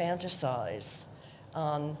or fantasize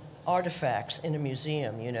on artifacts in a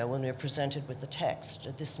museum, you know, when we're presented with the text.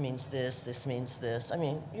 This means this, this means this. I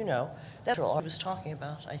mean, you know, that's what I was talking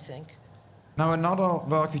about, I think. Now, another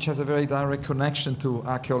work which has a very direct connection to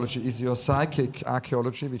archaeology is your psychic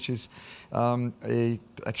archaeology, which is a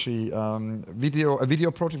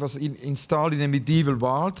video project was installed in a medieval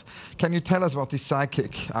world. Can you tell us what is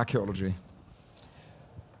psychic archaeology?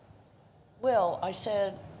 Well, I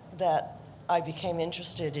said that I became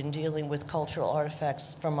interested in dealing with cultural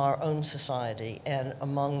artifacts from our own society, and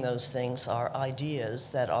among those things are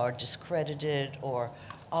ideas that are discredited or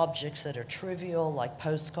objects that are trivial, like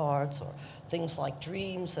postcards, or things like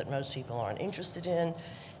dreams that most people aren't interested in.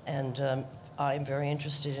 And I'm very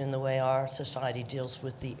interested in the way our society deals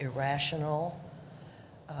with the irrational,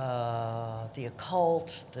 the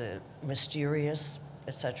occult, the mysterious,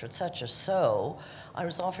 et cetera, et cetera. So I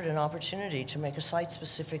was offered an opportunity to make a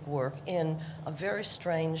site-specific work in a very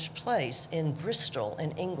strange place in Bristol,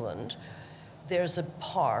 in England. There's a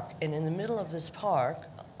park, and in the middle of this park,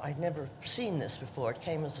 I'd never seen this before, it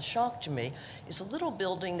came as a shock to me, is a little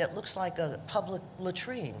building that looks like a public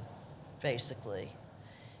latrine, basically.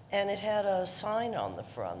 And it had a sign on the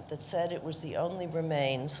front that said it was the only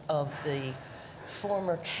remains of the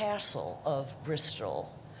former castle of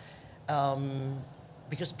Bristol,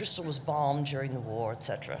 because Bristol was bombed during the war,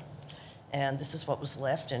 etc. And this is what was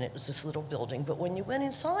left, and it was this little building. But when you went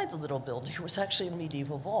inside the little building, it was actually a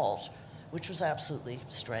medieval vault, which was absolutely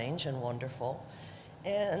strange and wonderful.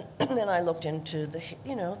 And then I looked into the,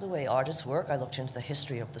 you know, the way artists work. I looked into the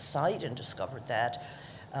history of the site and discovered that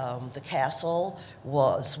the castle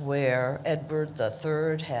was where Edward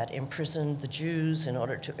III had imprisoned the Jews in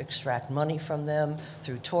order to extract money from them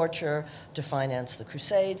through torture to finance the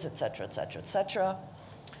Crusades, et cetera, et cetera, et cetera.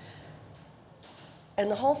 And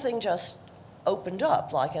the whole thing just opened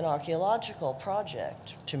up like an archaeological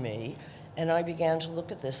project to me, and I began to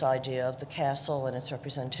look at this idea of the castle and its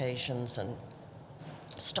representations and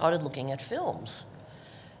started looking at films.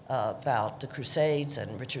 about the Crusades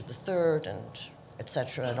and Richard III and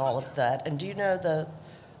etc. and all of that. And do you know the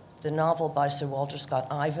novel by Sir Walter Scott,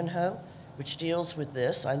 Ivanhoe, which deals with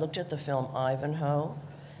this? I looked at the film Ivanhoe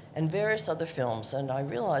and various other films, and I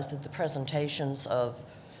realized that the presentations of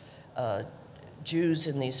Jews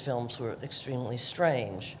in these films were extremely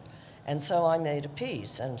strange. And so I made a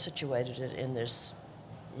piece and situated it in this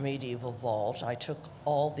medieval vault. I took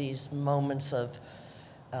all these moments of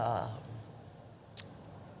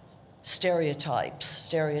stereotypes,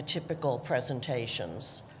 stereotypical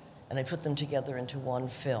presentations, and I put them together into one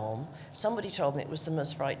film. Somebody told me it was the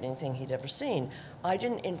most frightening thing he'd ever seen. I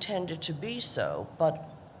didn't intend it to be so, but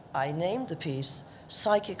I named the piece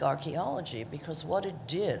Psychic Archaeology because what it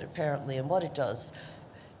did, apparently, and what it does,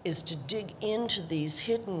 is to dig into these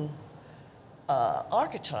hidden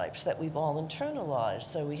archetypes that we've all internalized.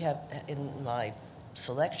 So we have, in my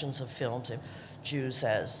selections of films, Jews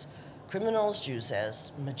as criminals, Jews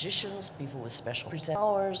as magicians, people with special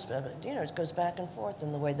powers. You know, it goes back and forth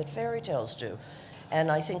in the way that fairy tales do. And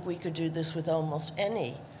I think we could do this with almost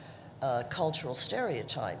any cultural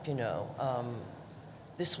stereotype, you know.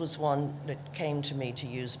 This was one that came to me to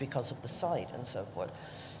use because of the site and so forth.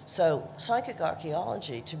 So psychic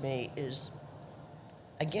archaeology to me is,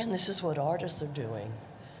 again, this is what artists are doing.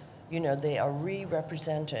 You know, they are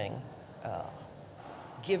re-representing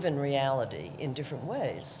given reality in different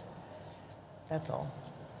ways. That's all.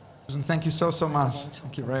 Susan, thank you so much.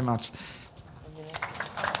 Thank you very much.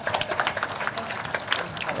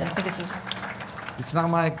 I think this is... It's now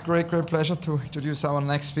my great pleasure to introduce our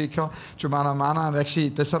next speaker, Jumana Manna, and actually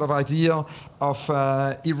the sort of idea of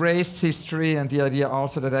erased history and the idea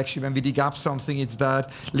also that actually when we dig up something, it's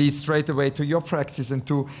that leads straight away to your practice and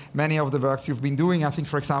to many of the works you've been doing. I think,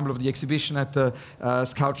 for example, of the exhibition at the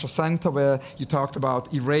Sculpture Center where you talked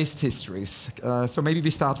about erased histories. So maybe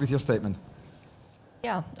we start with your statement.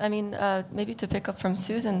 Yeah, I mean, maybe to pick up from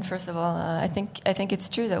Susan, first of all, I think it's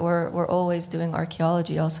true that we're always doing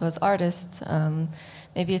archaeology also as artists.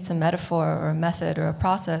 Maybe it's a metaphor or a method or a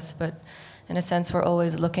process, but in a sense we're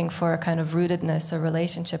always looking for a kind of rootedness or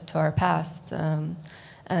relationship to our past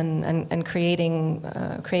and creating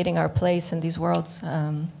our place in these worlds,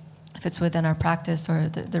 if it's within our practice or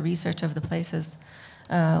the research of the places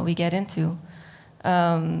we get into.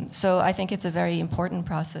 So I think it's a very important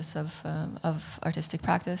process of artistic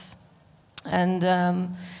practice. And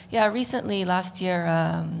yeah, recently, last year,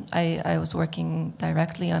 I was working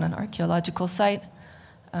directly on an archaeological site.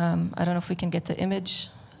 I don't know if we can get the image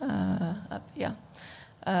up. Yeah.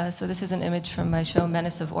 So this is an image from my show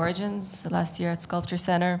Menace of Origins last year at Sculpture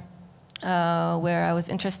Center, where I was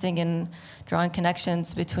interested in drawing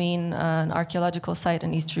connections between an archaeological site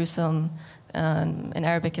in East Jerusalem. In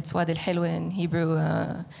Arabic, it's Wadi al-Hilwa. In Hebrew,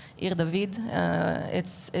 Ir David.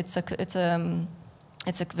 It's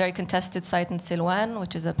a very contested site in Silwan,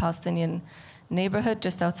 which is a Palestinian neighborhood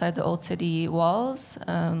just outside the old city walls,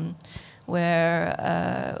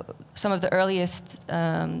 where some of the earliest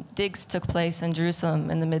digs took place in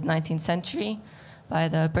Jerusalem in the mid-19th century by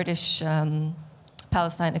the British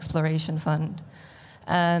Palestine Exploration Fund.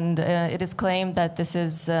 And it is claimed that this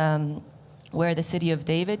is where the city of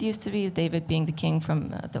David used to be, David being the king from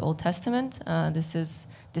the Old Testament. This is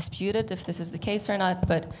disputed if this is the case or not,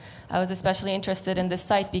 but I was especially interested in this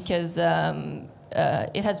site because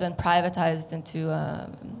it has been privatized into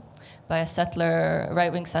by a settler,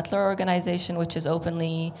 right-wing settler organization, which is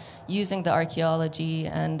openly using the archaeology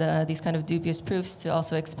and these kind of dubious proofs to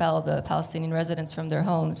also expel the Palestinian residents from their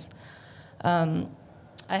homes.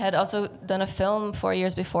 I had also done a film 4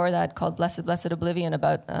 years before that called Blessed Oblivion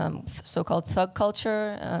about so-called thug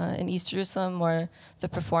culture in East Jerusalem, or the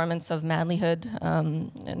performance of manlyhood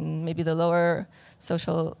and maybe the lower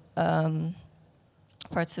social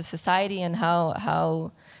parts of society, and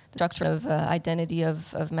how the structure of identity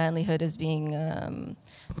of manlyhood is being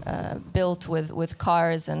built with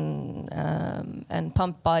cars and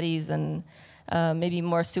pump bodies and maybe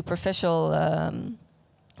more superficial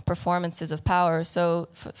performances of power. So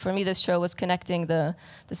for me, this show was connecting the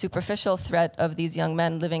superficial threat of these young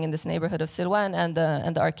men living in this neighborhood of Silwan and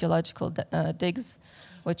the archaeological digs,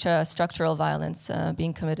 which structural violence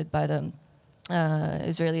being committed by the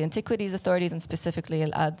Israeli Antiquities Authorities, and specifically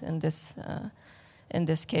Al-Ad in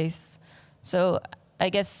this case. So I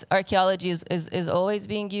guess archaeology is always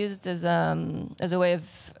being used as a way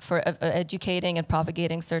for educating and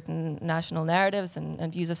propagating certain national narratives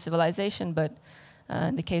and views of civilization, but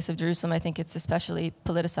in the case of Jerusalem, I think it's especially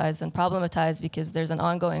politicized and problematized because there's an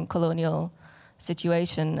ongoing colonial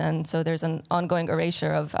situation, and so there's an ongoing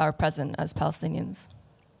erasure of our present as Palestinians.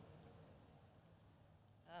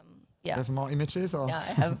 Yeah. You have more images? Or? Yeah,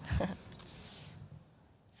 I have.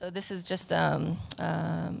 So this is just a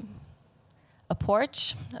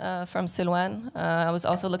porch from Silwan. I was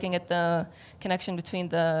also looking at the connection between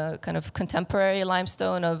the kind of contemporary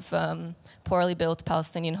limestone of poorly built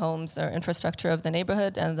Palestinian homes or infrastructure of the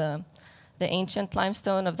neighborhood and the ancient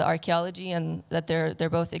limestone of the archaeology, and that they're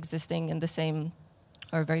both existing in the same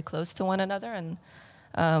or very close to one another, and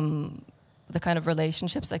the kind of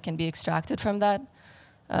relationships that can be extracted from that.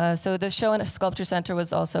 So the show in a sculpture center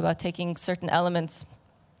was also about taking certain elements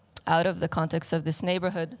out of the context of this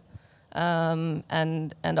neighborhood,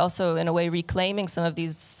 and also in a way reclaiming some of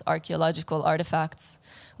these archaeological artifacts,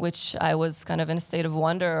 which I was kind of in a state of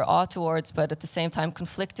wonder or awe towards, but at the same time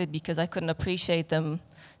conflicted because I couldn't appreciate them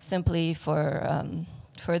simply for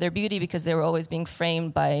their beauty, because they were always being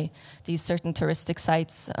framed by these certain touristic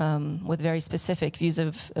sites with very specific views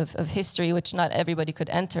of history, which not everybody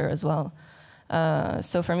could enter as well.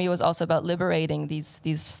 So for me, it was also about liberating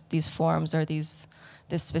these forms or this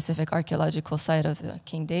specific archaeological site of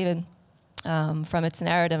King David from its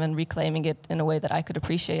narrative and reclaiming it in a way that I could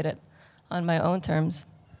appreciate it on my own terms.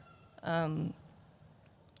 And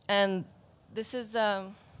this is,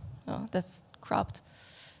 oh, that's cropped.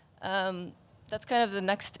 That's kind of the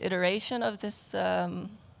next iteration of this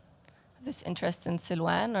this interest in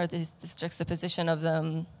Silwan, or this juxtaposition of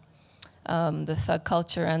the thug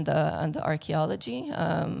culture and the archaeology.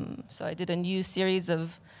 So I did a new series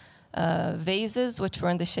of vases, which were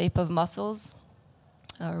in the shape of mussels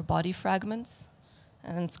or body fragments,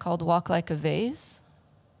 and it's called Walk Like a Vase.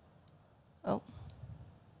 Oh,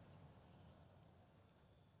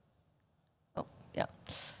 yeah.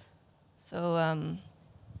 So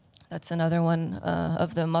that's another one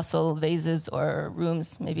of the mussel vases or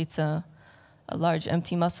rooms. Maybe it's a large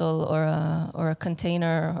empty mussel or a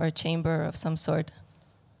container or a chamber of some sort.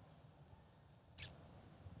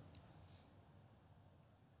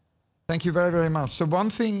 Thank you very, very much. So one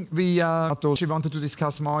thing we wanted to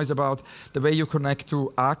discuss more is about the way you connect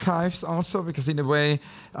to archives also, because in a way,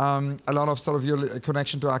 a lot of sort of your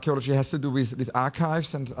connection to archaeology has to do with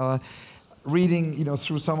archives. And reading,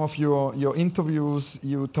 through some of your interviews,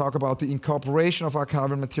 you talk about the incorporation of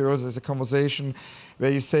archival materials as a conversation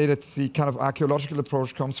where you say that the kind of archaeological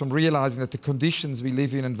approach comes from realizing that the conditions we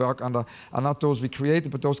live in and work under are not those we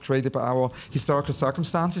created, but those created by our historical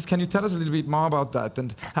circumstances. Can you tell us a little bit more about that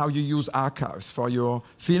and how you use archives for your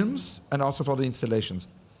films and also for the installations?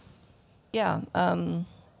 Yeah.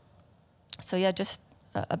 So yeah, just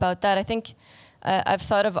about that, I think I've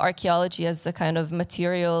thought of archaeology as the kind of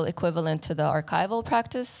material equivalent to the archival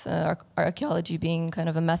practice, archaeology being kind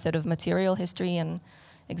of a method of material history and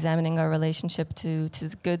examining our relationship to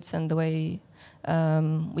the goods and the way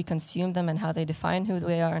we consume them and how they define who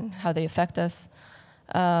we are and how they affect us.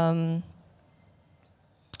 I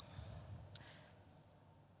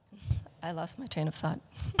lost my train of thought.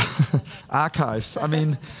 Archives. I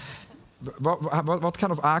mean, what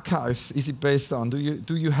kind of archives is it based on?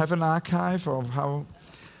 Do you have an archive, or how,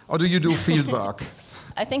 or do you do field work?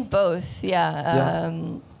 I think both.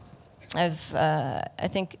 Yeah.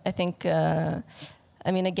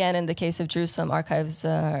 I mean, again, in the case of Jerusalem, archives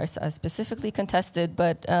are specifically contested,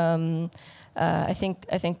 but I think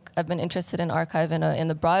I've been interested in archive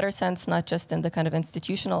in a broader sense, not just in the kind of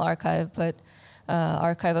institutional archive, but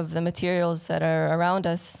archive of the materials that are around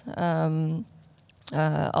us.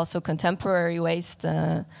 Also contemporary waste,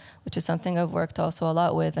 which is something I've worked also a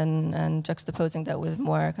lot with, and juxtaposing that with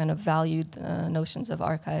more kind of valued notions of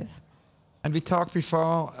archive. And we talked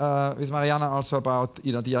before with Mariana also about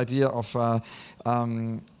the idea of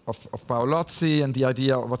Paolozzi and the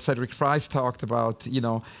idea of what Cedric Price talked about,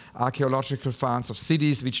 archaeological finds of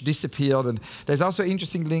cities which disappeared. And there's also an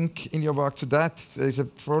interesting link in your work to that. There's a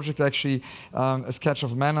project actually, a sketch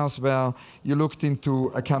of Manna's, where you looked into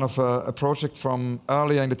a kind of a project from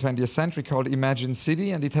earlier in the 20th century called Imagine City,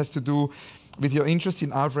 and it has to do with your interest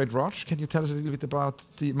in Alfred Roch. Can you tell us a little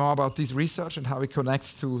bit more about this research and how it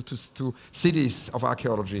connects to cities of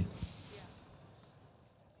archaeology?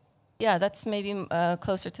 Yeah, that's maybe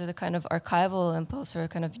closer to the kind of archival impulse, or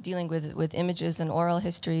kind of dealing with images and oral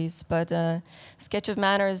histories. But Sketch of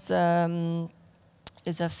Manners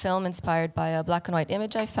is a film inspired by a black and white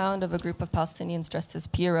image I found of a group of Palestinians dressed as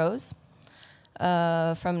pierrots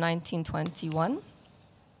from 1921.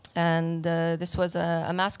 And this was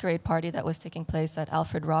a masquerade party that was taking place at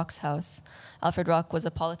Alfred Roch's house. Alfred Roch was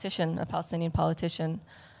a politician, a Palestinian politician,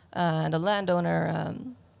 and a landowner.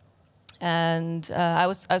 I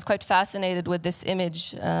was quite fascinated with this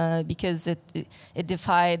image because it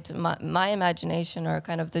defied my imagination, or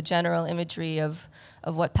kind of the general imagery of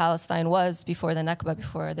what Palestine was before the Nakba,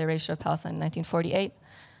 before the erasure of Palestine in 1948.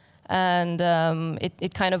 And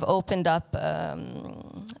it kind of opened up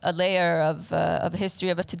a layer of history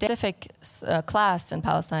of a specific class in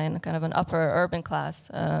Palestine, kind of an upper urban class,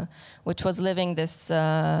 which was living this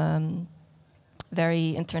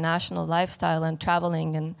very international lifestyle and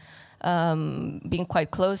traveling and being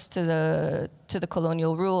quite close to the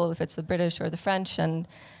colonial rule, if it's the British or the French, and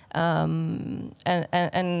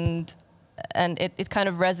it kind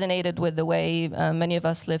of resonated with the way many of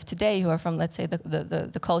us live today, who are from, let's say,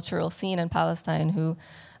 the cultural scene in Palestine, who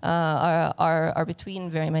are between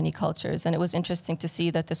very many cultures. And it was interesting to see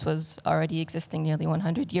that this was already existing nearly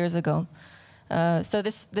 100 years ago. So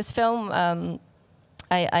this film,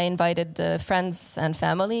 I invited friends and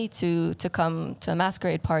family to come to a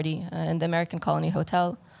masquerade party in the American Colony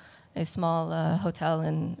Hotel, a small hotel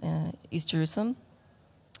in East Jerusalem,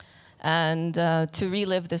 and to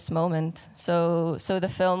relive this moment. So the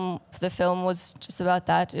film was just about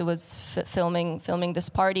that. It was filming this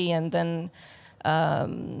party, and then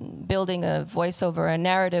building a voiceover, a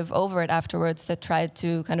narrative over it afterwards that tried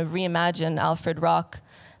to kind of reimagine Alfred Rock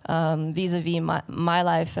vis-a-vis my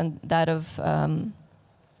life and that of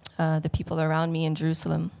the people around me in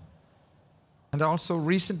Jerusalem. And also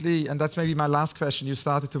recently, and that's maybe my last question, you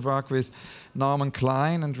started to work with Norman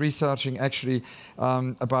Klein and researching actually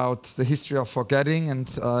about the history of forgetting and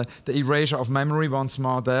the erasure of memory once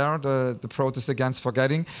more there, the protest against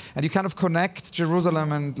forgetting. And you kind of connect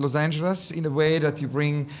Jerusalem and Los Angeles in a way that you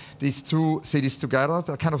bring these two cities together.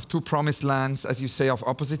 They're kind of two promised lands, as you say, of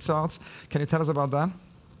opposite sorts. Can you tell us about that?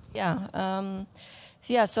 Yeah.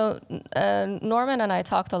 Yeah, so Norman and I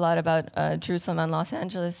talked a lot about Jerusalem and Los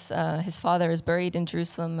Angeles. His father is buried in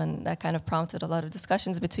Jerusalem, and that kind of prompted a lot of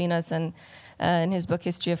discussions between us. And in his book,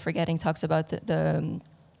 History of Forgetting, talks about the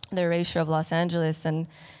erasure of Los Angeles. And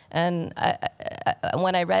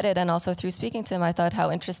when I read it, and also through speaking to him, I thought how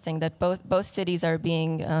interesting that both cities are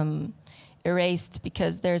being erased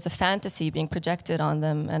because there's a fantasy being projected on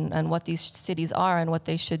them and what these cities are and what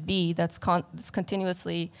they should be that's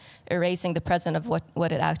continuously erasing the present of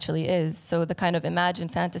what it actually is. So the kind of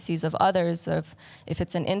imagined fantasies of others, of if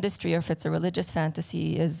it's an industry or if it's a religious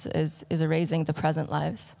fantasy, is erasing the present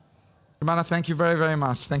lives. Jumana, thank you very, very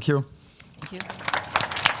much. Thank you. Thank you.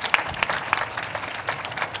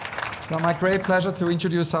 It's now my great pleasure to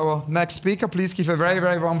introduce our next speaker. Please give a very,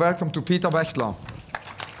 very warm welcome to Peter Wächtler.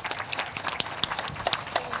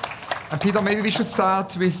 And Peter, maybe we should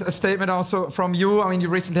start with a statement also from you. I mean, you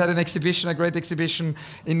recently had an exhibition, a great exhibition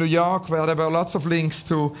in New York, where there were lots of links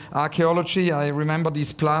to archaeology. I remember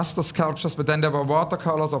these plaster sculptures, but then there were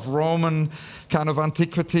watercolors of Roman kind of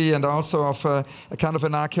antiquity and also of a kind of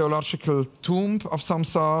an archaeological tomb of some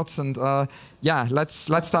sorts. And yeah, let's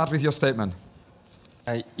start with your statement.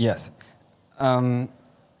 Yes.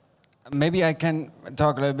 Maybe I can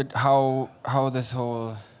talk a little bit how this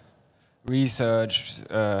whole research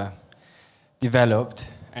developed.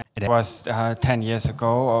 It was 10 years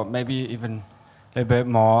ago, or maybe even a little bit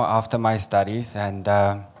more after my studies. And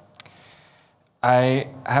I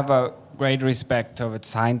have a great respect towards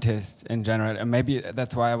scientists in general, and maybe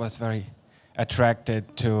that's why I was very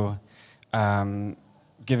attracted to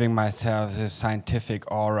giving myself this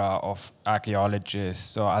scientific aura of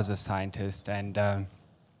archaeologist or other scientist. And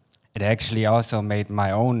it actually also made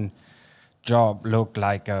my own job look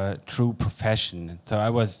like a true profession. So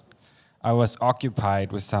I was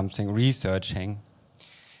occupied with something, researching.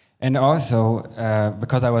 And also,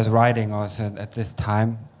 because I was writing also at this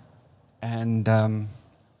time, and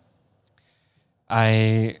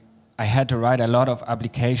I had to write a lot of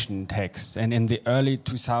application text. And in the early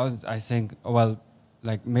 2000s, I think, well,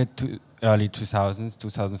 like mid to early 2000s,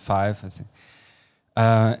 2005, I think,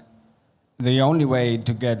 the only way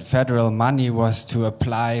to get federal money was to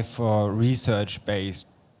apply for research-based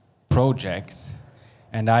projects.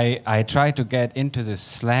 And I tried to get into the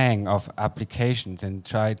slang of applications and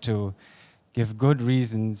try to give good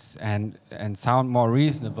reasons and sound more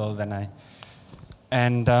reasonable than I.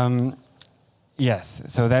 And yes,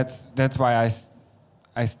 so that's why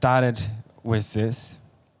I started with this.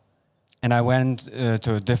 And I went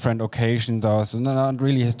to different occasions also, not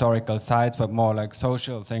really historical sites, but more like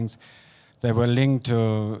social things. They were linked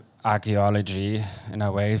to archaeology in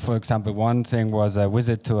a way. For example, one thing was a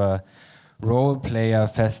visit to a role player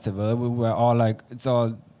festival. We were all like, it's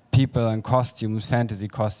all people in costumes, fantasy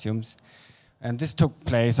costumes. And this took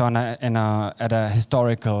place at a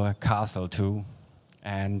historical castle too.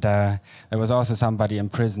 And there was also somebody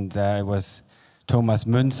imprisoned there. It was Thomas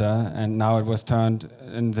Münzer, and now it was turned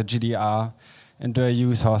in the GDR into a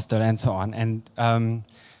youth hostel and so on. And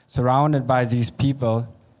surrounded by these people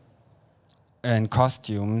in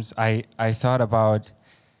costumes, I thought about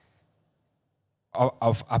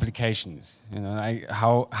of applications, you know, like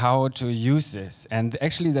how to use this. And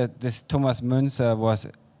actually, this Thomas Münzer was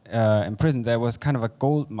in prison. There was kind of a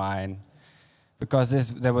gold mine,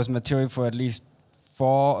 because there was material for at least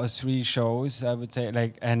 4 or 3 shows, I would say.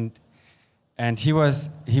 Like, and he was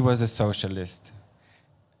a socialist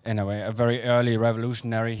in a way, a very early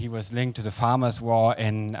revolutionary. He was linked to the Farmers' War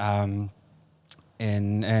in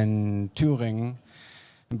Thüringen,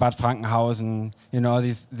 in Bad Frankenhausen. You know,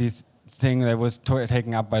 these thing that was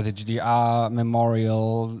taken up by the GDR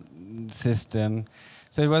memorial system.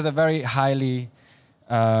 So it was a very highly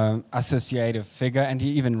associative figure, and he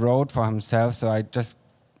even wrote for himself, so I just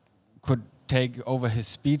could take over his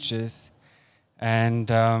speeches and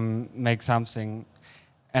make something.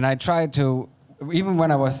 And I tried to, even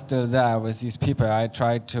when I was still there with these people, I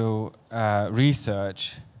tried to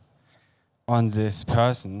research on this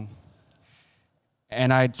person.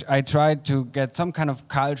 And I tried to get some kind of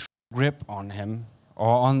cultural grip on him, or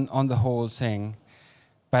on the whole thing,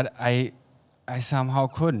 but I somehow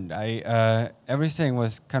couldn't. Everything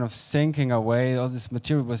was kind of sinking away. All this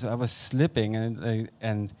material I was slipping,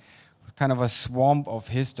 and kind of a swamp of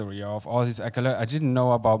history of all these archaeology. I didn't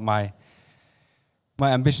know about my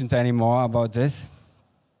ambitions anymore about this.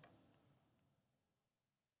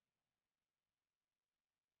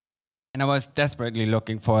 And I was desperately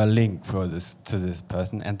looking for a link to this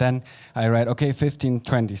person. And then I read, okay,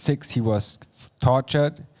 1526, he was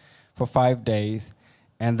tortured for 5 days,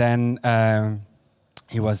 and then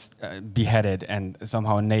he was beheaded and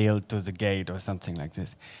somehow nailed to the gate or something like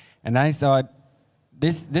this. And I thought,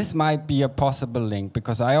 this might be a possible link,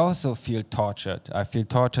 because I also feel tortured. I feel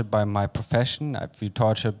tortured by my profession. I feel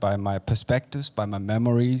tortured by my perspectives, by my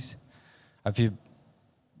memories. I feel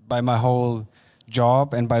by my whole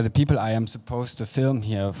job and by the people I am supposed to film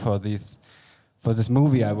here for this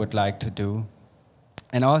movie I would like to do.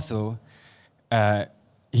 And also,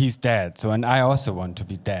 he's dead. So, and I also want to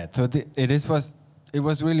be dead. So it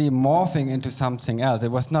was really morphing into something else. It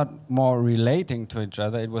was not more relating to each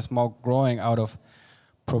other. It was more growing out of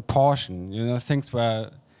proportion. You know, things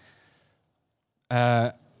were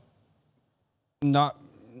not.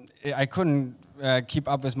 I couldn't keep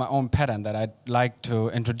up with my own pattern that I'd like to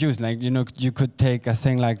introduce. Like, you know, you could take a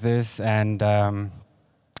thing like this and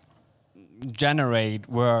generate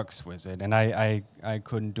works with it, and I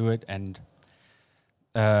couldn't do it, and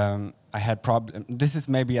I had problem. This is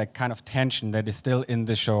maybe a kind of tension that is still in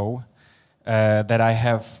the show, that I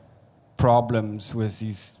have problems with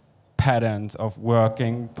these patterns of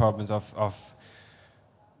working, problems of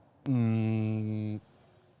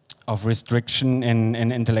restriction in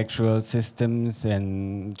intellectual systems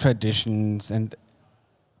and traditions, and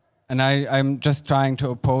I'm just trying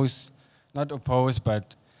to not oppose,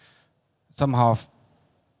 but somehow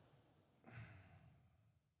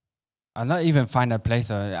I'll not even find a place.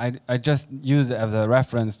 I just use it as a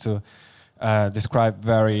reference to describe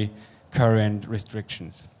very current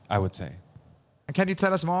restrictions, I would say. And can you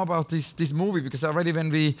tell us more about this movie? Because already when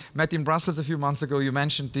we met in Brussels a few months ago, you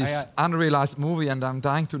mentioned this unrealized movie, and I'm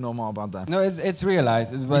dying to know more about that. No, it's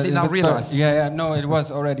realized. Is it now realized? Yeah, no, it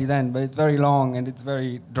was already then, but it's very long and it's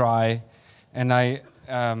very dry, and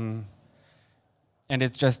and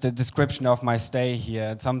it's just a description of my stay here.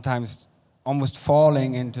 And sometimes almost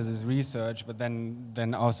falling into this research, but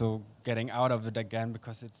then also getting out of it again,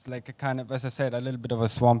 because it's like a kind of, as I said, a little bit of a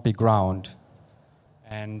swampy ground,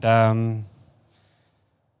 and.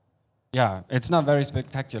 Yeah, it's not very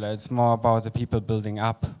spectacular. It's more about the people building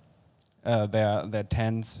up their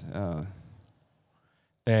tents.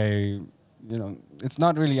 It's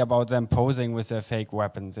not really about them posing with their fake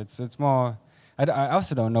weapons. It's more. I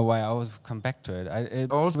also don't know why I always come back to it.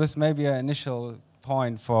 It was maybe an initial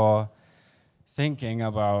point for thinking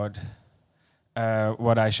about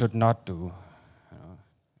what I should not do. You know.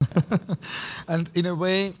 And in a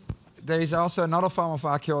way, there is also another form of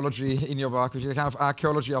archaeology in your work, which is a kind of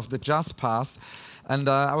archaeology of the just past. And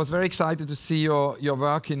I was very excited to see your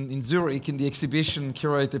work in Zurich in the exhibition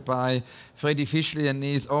curated by Freddy Fischli and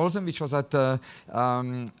Niels Olsen, which was at the,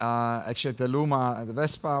 actually at the Luma at the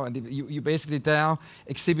Westbau. And you basically there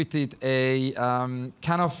exhibited a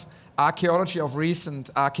kind of archaeology of recent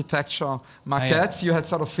architecture maquettes. You had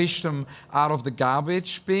sort of fished them out of the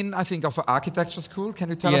garbage bin, I think, of an architecture school. Can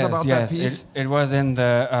you tell us about that piece? It was in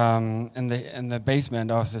the basement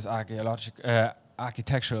of this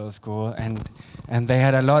architectural school, and they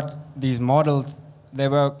had a lot. These models, they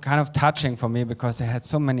were kind of touching for me, because they had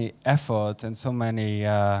so many efforts and so many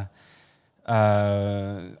also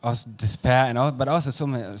despair, and but also so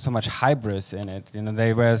much hybris in it. You know,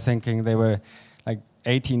 they were thinking they were like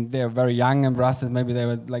 18. They were very young in Brussels. Maybe they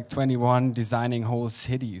were like 21, designing whole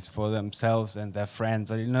cities for themselves and their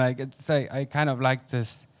friends. You know, like it's I kind of like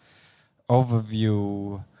this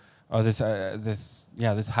overview, or this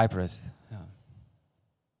hybrid. Yeah.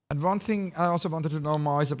 And one thing I also wanted to know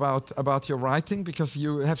more is about your writing, because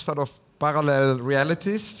you have sort of parallel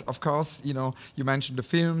realities. Of course, you know, you mentioned the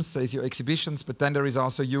films, there's your exhibitions, but then there is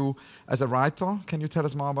also you as a writer. Can you tell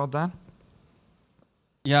us more about that?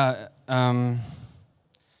 Yeah,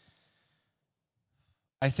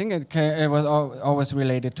 I think it was always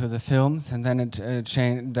related to the films, and then it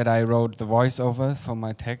changed that I wrote the voiceover for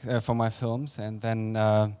my for my films, and then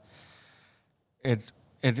it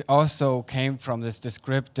also came from this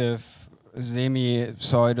descriptive,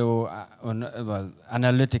 semi-pseudo,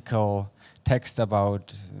 analytical text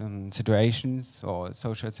about situations or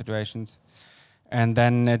social situations. And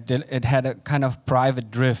then it had a kind of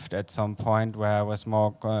private drift at some point where I was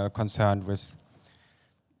more concerned with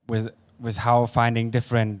how finding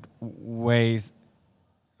different ways,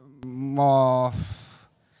 more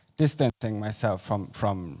distancing myself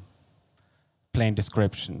from plain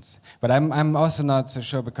descriptions. But I'm also not so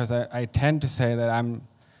sure, because I tend to say that I'm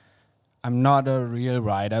not a real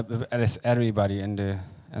writer, as everybody in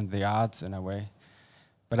the arts in a way.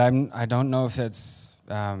 But I don't know if that's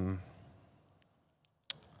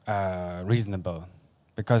reasonable,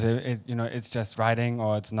 because you know, it's just writing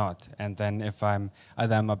or it's not. And then if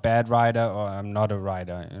either I'm a bad writer or I'm not a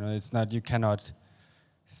writer, you know, it's not, you cannot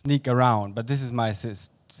sneak around. But this is my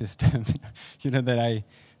system, you know, that I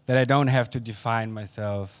don't have to define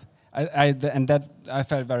myself. And that I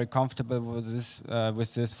felt very comfortable with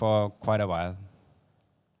this for quite a while.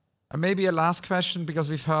 And maybe a last question, because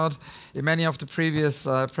we've heard in many of the previous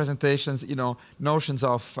presentations, you know, notions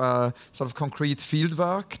of sort of concrete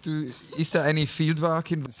fieldwork. Is there any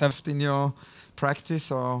fieldwork involved in your practice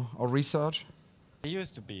or research? There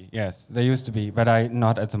used to be, yes, there used to be, but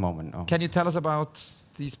not at the moment. No. Can you tell us about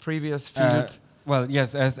these previous field? Well,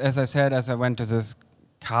 yes, as I said, as I went to this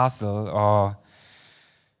castle, or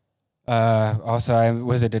also I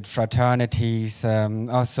visited fraternities,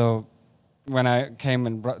 also. When I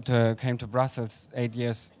came to Brussels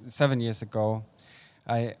 7 years ago,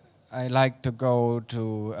 I liked to go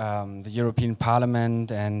to the European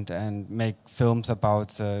Parliament and make films about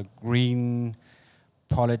the green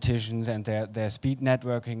politicians and their speed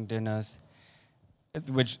networking dinners,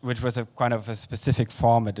 which was a kind of a specific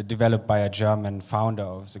format developed by a German founder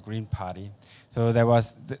of the Green Party. So there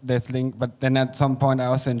was this link, but then at some point I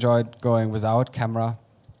also enjoyed going without camera.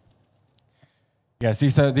 Yes,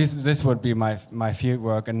 this would be my field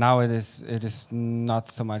work, and now it is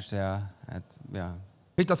not so much there. Yeah.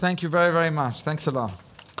 Peter, thank you very, very much. Thanks a lot.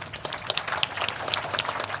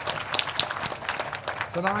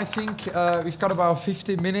 So now I think we've got about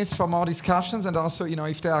 15 minutes for more discussions, and also, you know,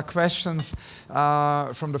 if there are questions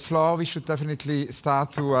from the floor, we should definitely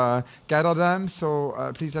start to gather them.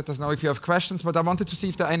 So please let us know if you have questions. But I wanted to see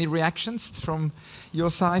if there are any reactions from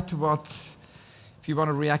your side to what, if you want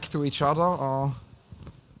to react to each other or.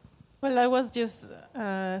 Well, I was just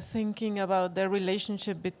thinking about the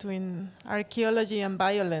relationship between archaeology and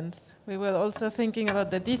violence. We were also thinking about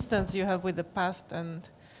the distance you have with the past. And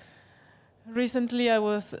recently I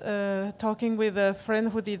was talking with a friend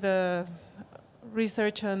who did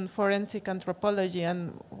research on forensic anthropology,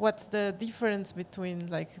 and what's the difference between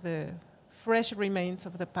like the fresh remains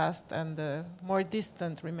of the past and the more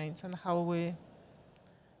distant remains, and how we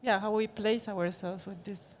place ourselves with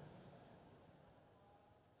this.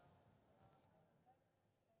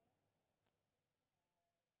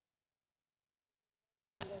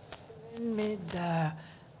 Made the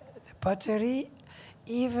pottery.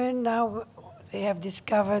 Even now they have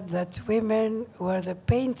discovered that women were the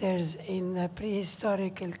painters in the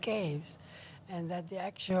prehistorical caves, and that the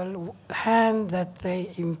actual hand that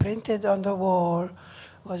they imprinted on the wall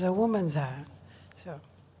was a woman's hand. So.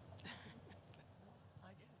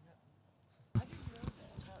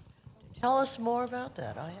 Tell us more about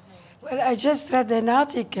that. Well, I just read an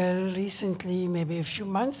article recently, maybe a few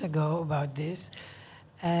months ago, about this.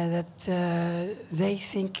 That they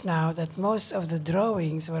think now that most of the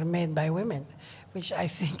drawings were made by women, which I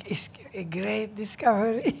think is a great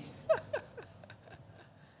discovery.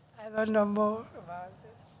 I don't know more about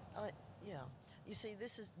it. Yeah, you see,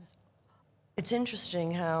 it's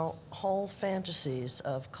interesting how whole fantasies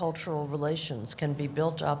of cultural relations can be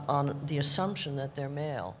built up on the assumption that they're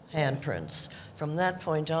male handprints. From that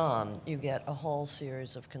point on, you get a whole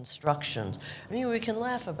series of constructions. I mean, we can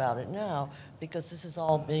laugh about it now because this is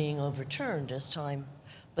all being overturned as time,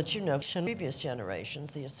 but you know, in previous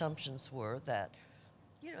generations, the assumptions were that,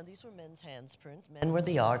 you know, these were men's handprints, men were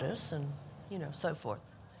the artists, and you know, so forth.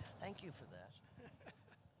 Thank you for that.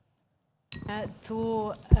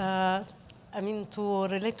 To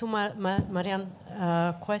relate to Marianne's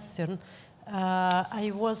question,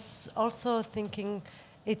 I was also thinking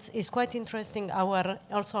it's quite interesting our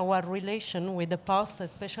relation with the past,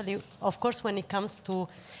 especially, of course, when it comes to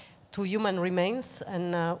human remains,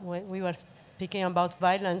 and we were speaking about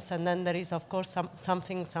violence, and then there is, of course, some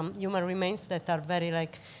human remains that are very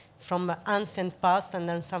like from ancient past, and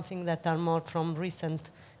then something that are more from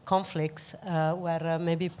recent conflicts, where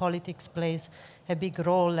maybe politics plays a big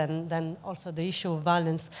role, and then also the issue of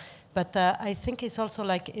violence. But I think it's also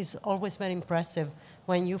is always very impressive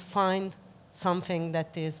when you find something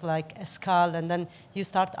that is like a skull, and then you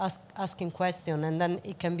start asking questions, and then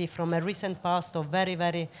it can be from a recent past or very,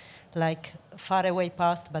 very like far away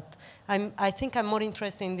past. But I think I'm more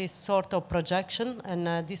interested in this sort of projection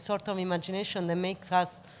and this sort of imagination that makes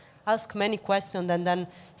us ask many questions, and then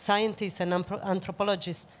scientists and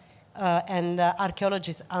anthropologists and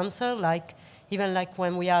archaeologists answer, even like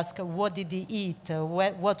when we ask, what did he eat?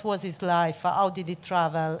 What was his life? How did he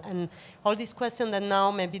travel? And all these questions that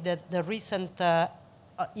now maybe the recent,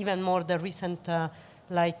 even more the recent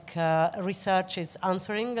research is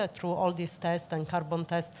answering through all these tests and carbon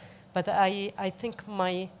tests. But I think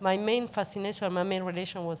my main fascination, my main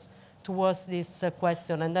relation was towards this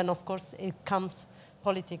question. And then, of course,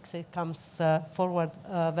 politics comes forward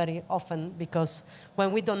very often, because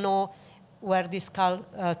when we don't know where this skull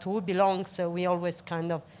to who belongs, we always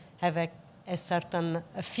kind of have a certain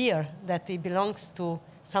fear that it belongs to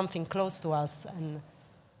something close to us. And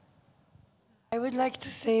I would like to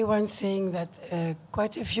say one thing, that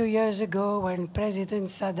quite a few years ago, when President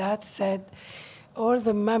Sadat said all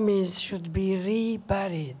the mummies should be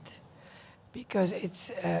reburied, because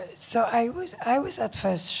it's so I was at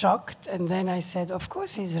first shocked, and then I said, of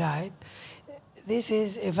course he's right. This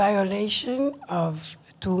is a violation of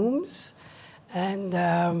tombs, and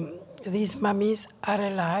these mummies are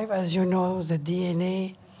alive. As you know, the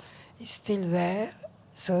DNA is still there,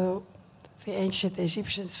 so the ancient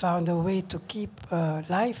Egyptians found a way to keep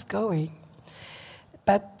life going.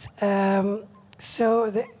 But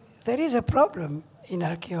so there is a problem in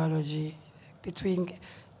archaeology between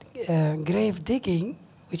grave digging,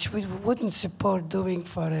 which we wouldn't support doing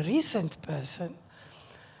for a recent person,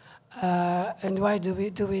 and why do we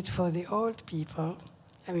do it for the old people,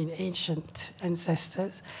 I mean ancient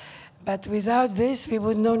ancestors. But without this, we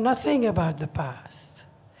would know nothing about the past.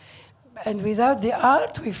 And without the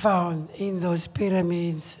art we found in those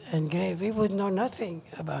pyramids and graves, we would know nothing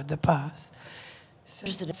about the past. So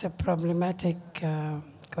it's a problematic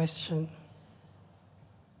question.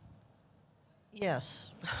 Yes.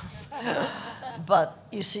 But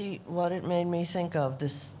you see, what it made me think of,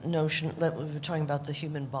 this notion that we were talking about the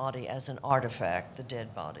human body as an artifact, the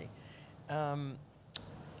dead body.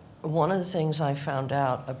 One of the things I found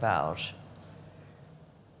out about,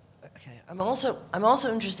 I'm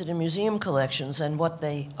also interested in museum collections and what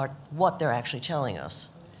they're actually telling us.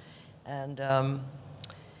 And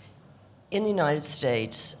in the United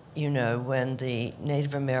States, you know, when the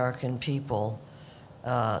Native American people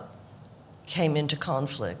came into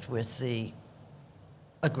conflict with the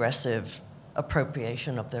aggressive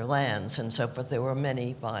appropriation of their lands and so forth, there were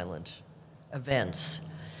many violent events.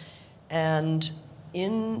 And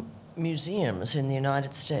in museums in the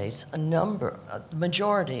United States, the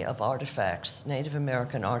majority of artifacts, Native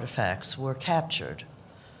American artifacts, were captured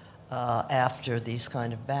after these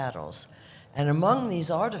kind of battles. And among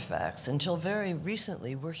these artifacts, until very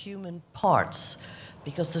recently, were human parts,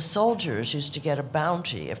 because the soldiers used to get a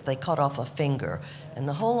bounty if they cut off a finger. And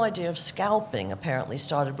the whole idea of scalping apparently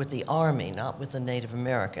started with the army, not with the Native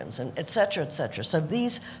Americans, and et cetera, et cetera. So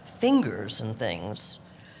these fingers and things,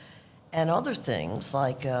 and other things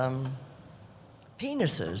like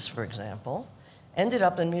penises, for example, ended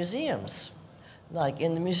up in museums, like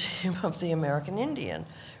in the Museum of the American Indian.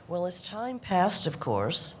 Well, as time passed, of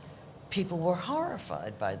course, people were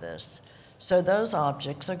horrified by this. So those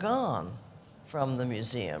objects are gone from the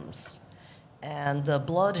museums, and the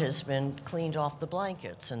blood has been cleaned off the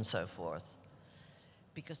blankets and so forth,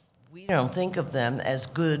 because we don't think of them as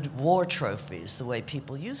good war trophies the way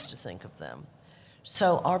people used to think of them.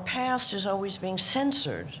 So our past is always being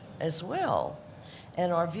censored as well,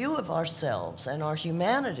 and our view of ourselves and our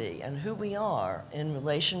humanity and who we are in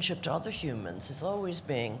relationship to other humans is always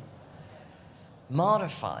being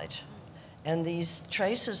modified. And these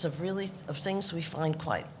traces of things we find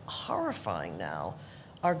quite horrifying now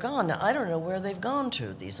are gone. Now, I don't know where they've gone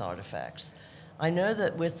to, these artifacts. I know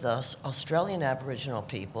that with the Australian Aboriginal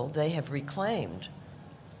people, they have reclaimed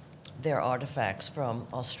their artifacts from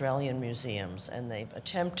Australian museums, and they've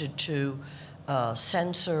attempted to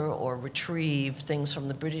censor or retrieve things from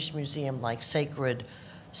the British Museum, like sacred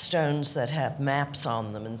stones that have maps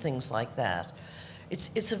on them and things like that.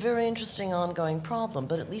 It's a very interesting ongoing problem,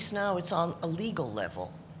 but at least now it's on a legal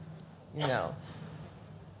level, you know.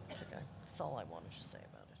 That's all I wanted to say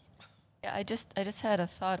about it. Yeah, I just had a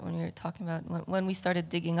thought when you were talking about when we started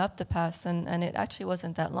digging up the past, and it actually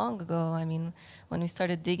wasn't that long ago. I mean, when we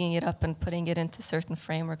started digging it up and putting it into certain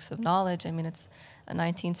frameworks of knowledge, I mean, it's a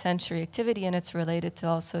 19th century activity, and it's related to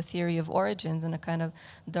also theory of origins and a kind of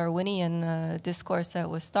Darwinian discourse that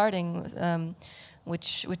was starting,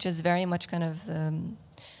 which is very much kind of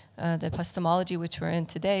the epistemology which we're in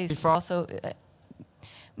today. Also,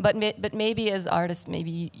 but maybe as artists,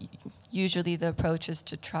 maybe usually the approach is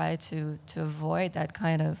to try to avoid that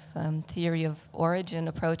kind of theory of origin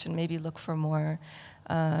approach and maybe look for more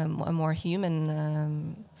a more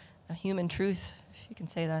human truth, if you can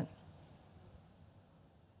say that.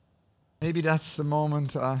 Maybe that's the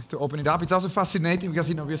moment to open it up. It's also fascinating because,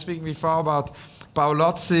 you know, we were speaking before about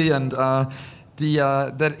Paolozzi and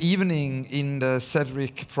that evening in the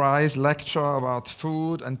Cedric Price lecture about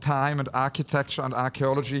food and time and architecture and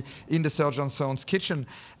archaeology in the Sir John Soane's kitchen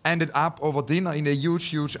ended up over dinner in a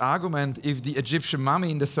huge argument if the Egyptian mummy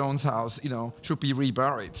in the Soane's house, you know, should be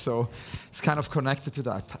reburied. So it's kind of connected to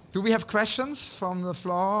that. Do we have questions from the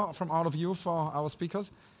floor, from all of you, for our speakers?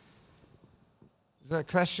 Is there a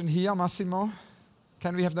question here, Massimo?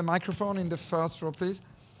 Can we have the microphone in the first row, please?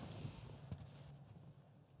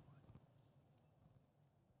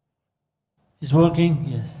 It's working?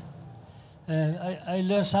 Yes. I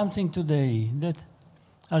learned something today, that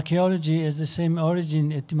archaeology has the same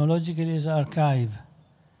origin etymologically as archive.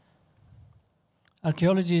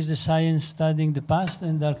 Archaeology is the science studying the past,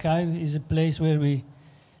 and the archive is a place where we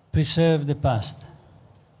preserve the past.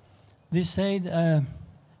 This said,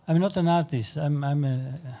 I'm not an artist, I'm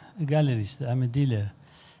a gallerist, I'm a dealer.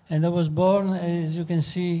 And I was born, as you can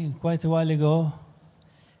see, quite a while ago,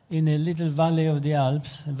 in a little valley of the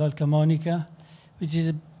Alps, Val Camonica, which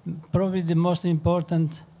is probably the most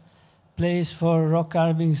important place for rock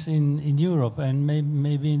carvings in Europe and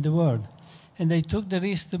maybe in the world. And I took the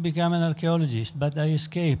risk to become an archaeologist, but I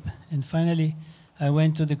escaped. And finally, I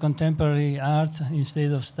went to the contemporary art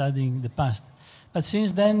instead of studying the past. But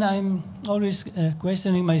since then, I'm always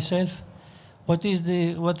questioning myself, what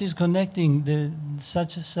is connecting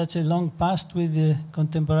such a long past with the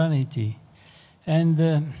contemporaneity? And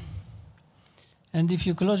if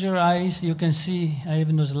you close your eyes, you can see, I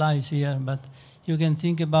have no slides here, but you can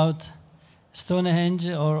think about Stonehenge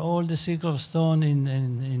or all the circle of stone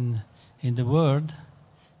in the world,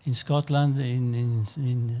 in Scotland, in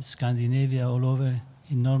Scandinavia, all over,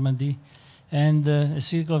 in Normandy, and a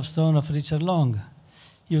circle of stone of Richard Long.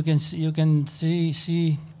 You can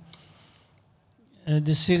see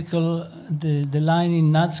the circle, the line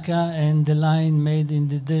in Nazca and the line made in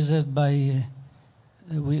the desert by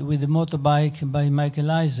with the motorbike by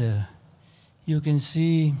Michael Eisner. You can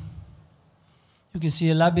see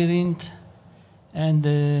a labyrinth and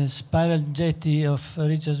the spiral jetty of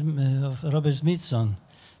Robert Smithson.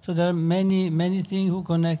 So there are many things who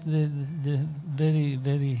connect the very,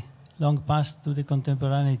 very long past to the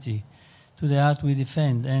contemporaneity, to the art we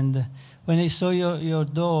defend. And when I saw your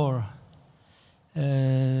door,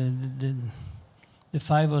 the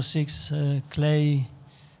 5 or 6 clay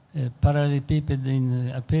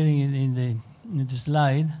parallelepiped appearing in the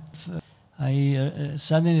slide, I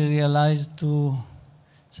suddenly realized to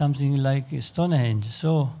something like Stonehenge.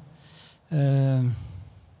 So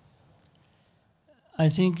I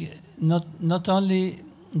think not only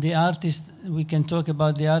the artist, we can talk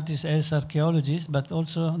about the artist as archaeologist, but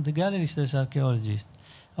also the gallerist as archaeologist,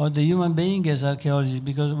 or the human being as archaeologist,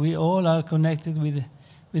 because we all are connected with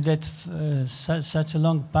that such a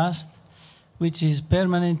long past, which is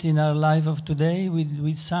permanent in our life of today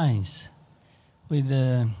with science, with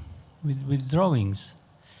drawings.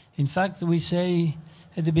 In fact, we say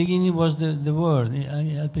at the beginning was the word,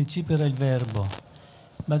 al principio era il verbo.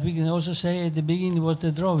 But we can also say at the beginning was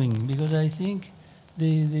the drawing, because I think the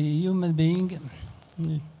human being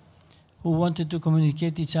who wanted to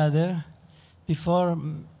communicate each other before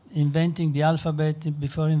inventing the alphabet,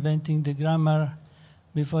 before inventing the grammar,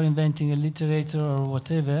 before inventing a literature or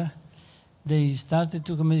whatever, they started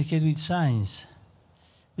to communicate with science,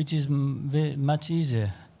 which is much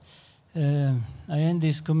easier. I end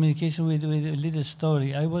this communication with a little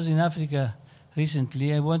story. I was in Africa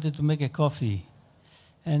recently. I wanted to make a coffee,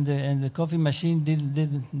 and the coffee machine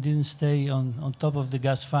didn't stay on top of the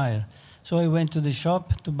gas fire. So I went to the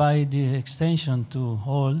shop to buy the extension to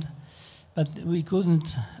hold, but we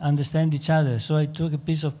couldn't understand each other. So I took a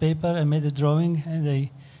piece of paper, I made a drawing, and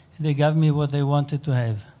they gave me what I wanted to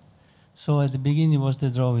have. So at the beginning was the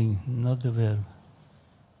drawing, not the verb.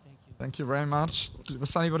 Thank you very much.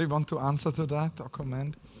 Does anybody want to answer to that or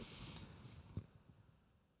comment?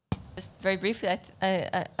 Just very briefly,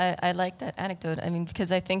 I like that anecdote. I mean,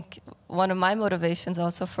 because I think one of my motivations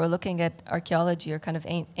also for looking at archaeology or kind of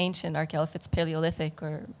ancient archaeology, if it's Paleolithic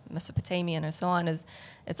or Mesopotamian or so on, is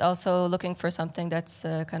it's also looking for something that's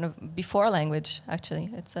kind of before language, actually.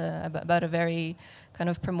 It's about a very kind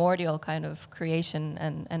of primordial kind of creation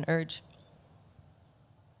and urge.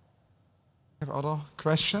 Have other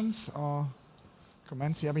questions or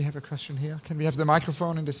comments? Yeah, we have a question here. Can we have the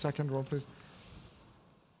microphone in the second row, please?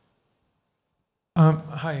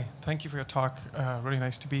 Hi, thank you for your talk. Really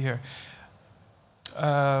nice to be here.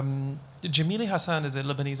 Jamili Hassan is a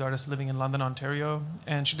Lebanese artist living in London, Ontario,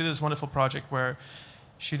 and she did this wonderful project where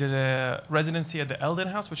she did a residency at the Eldon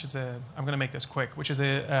House, which is I'm going to make this quick, which is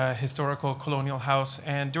a historical colonial house.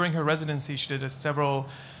 And during her residency, she did several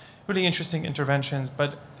really interesting interventions,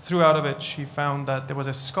 but throughout of it, she found that there was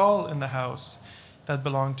a skull in the house that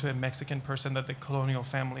belonged to a Mexican person that the colonial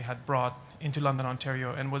family had brought into London,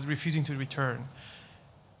 Ontario, and was refusing to return.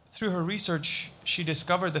 Through her research, she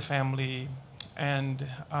discovered the family, and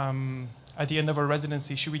at the end of her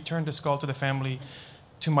residency, she returned the skull to the family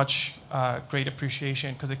to much great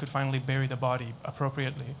appreciation because they could finally bury the body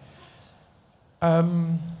appropriately.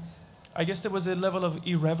 I guess there was a level of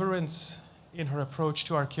irreverence in her approach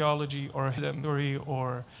to archaeology or history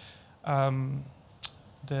or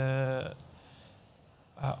the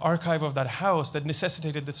archive of that house that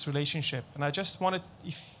necessitated this relationship. And I just wanted,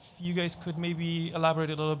 if you guys could maybe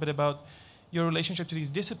elaborate a little bit about your relationship to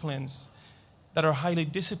these disciplines that are highly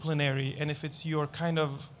disciplinary, and if it's your kind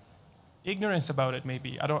of ignorance about it,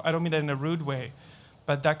 maybe. I don't mean that in a rude way,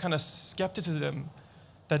 but that kind of skepticism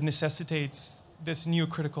that necessitates this new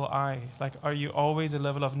critical eye. Like, are you always a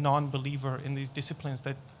level of non-believer in these disciplines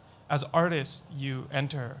that, as artists, you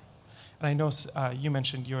enter? And I know you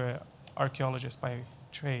mentioned you're an archaeologist by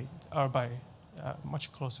trade, or by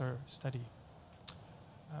much closer study.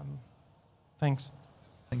 Thanks.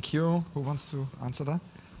 Thank you. Who wants to answer that?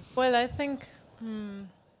 Well, I think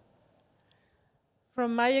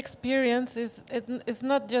from my experience, it's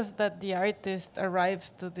not just that the artist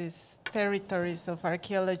arrives to these territories of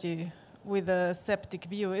archaeology with a septic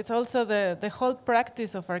view. It's also the whole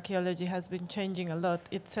practice of archaeology has been changing a lot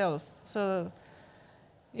itself. So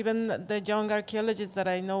even the young archaeologists that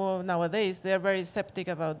I know nowadays, they're very skeptic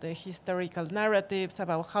about the historical narratives,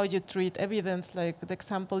 about how you treat evidence, like the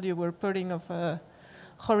example you were putting of a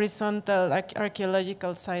horizontal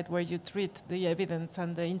archaeological site where you treat the evidence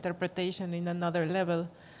and the interpretation in another level.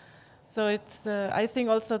 So it's, I think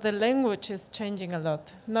also the language is changing a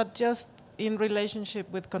lot, not just in relationship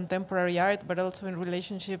with contemporary art, but also in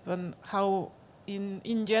relationship on how,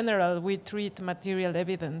 in general, we treat material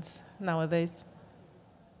evidence nowadays.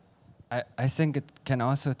 I think it can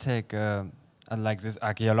also take, like this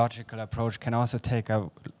archaeological approach can also take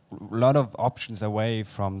a lot of options away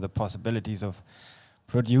from the possibilities of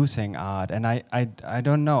producing art. And I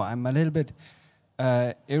don't know, I'm a little bit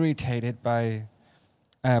irritated by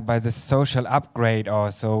the social upgrade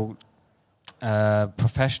or so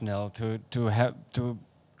professional to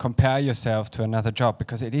compare yourself to another job,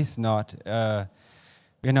 because it is not,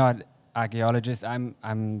 we're not archaeologists,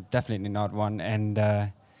 I'm definitely not one,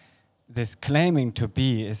 and this claiming to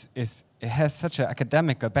be it has such an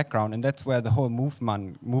academical background, and that's where the whole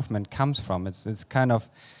movement comes from. It's kind of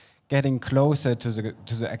getting closer to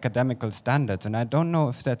the academical standards, and I don't know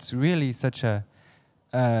if that's really such a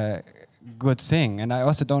good thing. And I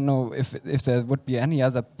also don't know if there would be any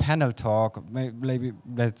other panel talk. Maybe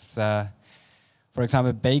let's, for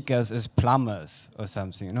example, bakers as plumbers or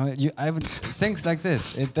something. You know, I would things like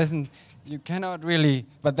this. It doesn't. You cannot really.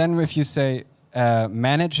 But then if you say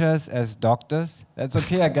managers as doctors, that's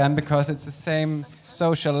okay again, because it's the same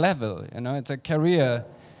social level. You know, it's a career,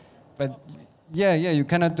 but yeah, you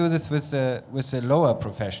cannot do this with the lower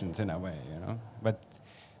professions in a way. You know, but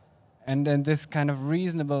and then this kind of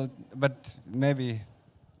reasonable, but maybe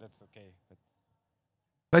that's okay. But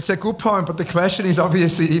that's a good point, but the question is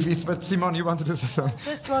obviously if it's. But Simone, you wanted to say something? I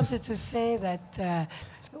just wanted to say that.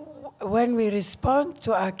 When we respond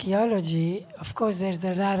to archaeology, of course, there's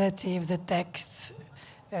the narrative, the texts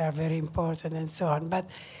that are very important and so on. But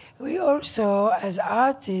we also, as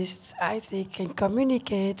artists, I think, can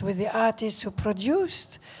communicate with the artists who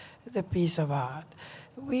produced the piece of art.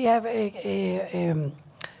 We have I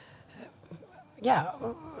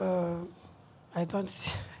don't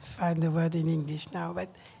find the word in English now, but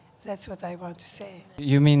That's what I want to say.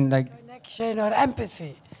 You mean like Connection or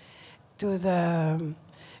empathy to the...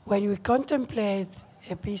 when you contemplate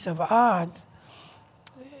a piece of art,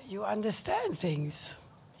 you understand things.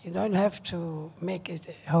 You don't have to make it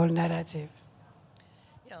a whole narrative.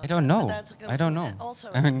 Yeah, I don't know. I don't know.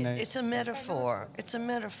 Also, I mean, it's a metaphor. It's a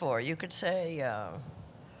metaphor. You could say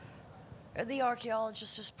the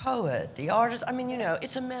archaeologist is poet. The artist, I mean, you know,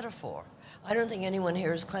 it's a metaphor. I don't think anyone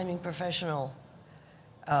here is claiming professional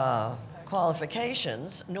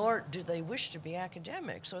qualifications, nor do they wish to be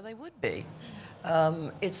academics, or they would be.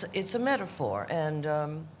 It's a metaphor, and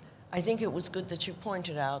I think it was good that you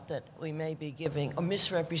pointed out that we may be giving or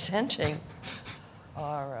misrepresenting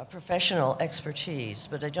our professional expertise,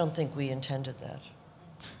 but I don't think we intended that.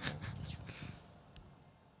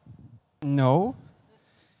 no.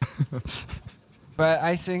 But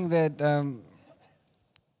I think that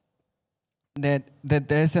that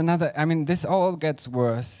there's another. I mean, this all gets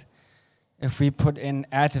worse if we put in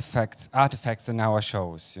artifacts in our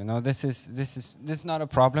shows. You know, this is not a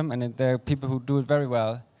problem, and there are people who do it very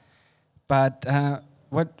well. But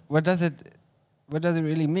what does it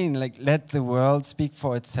really mean? Like, let the world speak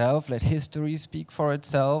for itself, let history speak for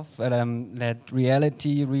itself, let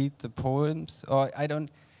reality read the poems, or I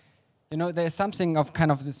don't. You know, there's something of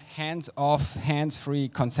kind of this hands-off, hands-free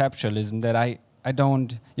conceptualism that I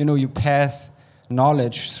don't. You know, you pass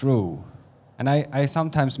knowledge through. And I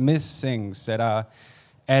sometimes miss things that are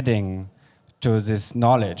adding to this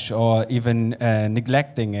knowledge, or even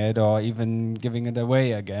neglecting it, or even giving it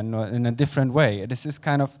away again, or in a different way. This is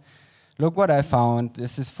kind of, look what I found,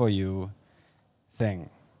 this is for you thing.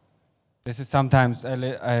 This is sometimes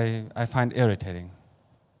I find irritating.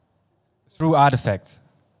 Through artifacts.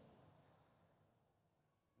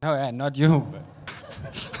 No, yeah, not you.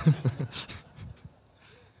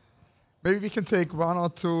 Maybe we can take one or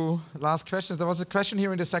two last questions. There was a question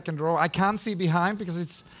here in the second row. I can't see behind because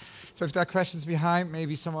it's... So if there are questions behind,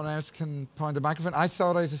 maybe someone else can point the microphone. I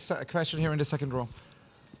saw there is a question here in the second row.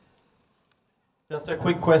 Just a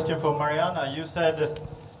quick question for Mariana. You said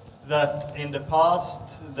that in the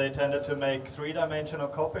past they tended to make three-dimensional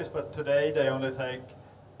copies, but today they only take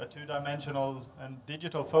a two-dimensional and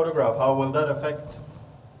digital photograph. How will that affect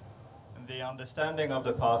the understanding of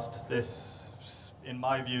the past, this, in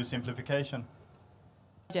my view, simplification?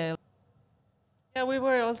 Yeah, we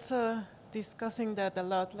were also discussing that a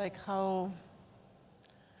lot, like how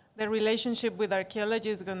the relationship with archaeology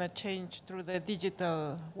is going to change through the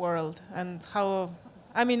digital world, and how,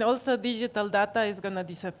 I mean, also digital data is going to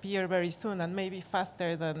disappear very soon, and maybe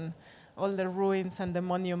faster than all the ruins and the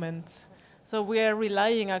monuments. So we are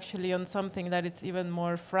relying actually on something that is even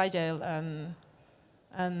more fragile and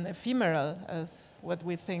ephemeral as what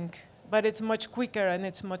we think. But it's much quicker and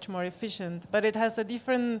it's much more efficient. But it has a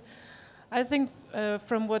different, I think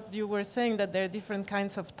from what you were saying, that there are different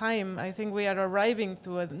kinds of time, I think we are arriving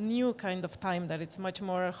to a new kind of time that it's much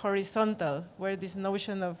more horizontal, where this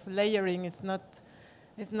notion of layering is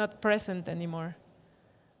not present anymore.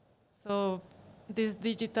 So this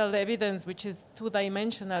digital evidence, which is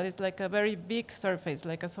two-dimensional, is like a very big surface,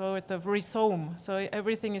 like a sort of rhizome. So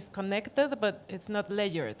everything is connected, but it's not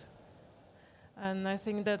layered. And I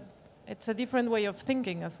think that it's a different way of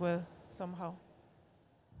thinking as well, somehow.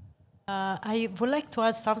 I would like to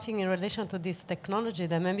add something in relation to this technology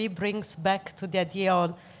that maybe brings back to the idea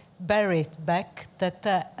of Beirut back, that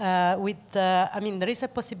I mean, there is a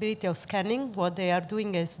possibility of scanning. What they are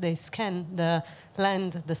doing is they scan the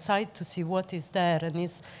land, the site, to see what is there.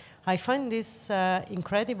 And I find this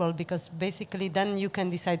incredible, because basically then you can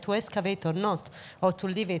decide to excavate or not, or to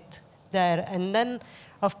leave it there. And then,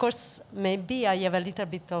 of course, maybe I have a little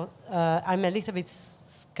bit of, I'm a little bit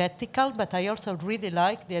skeptical, but I also really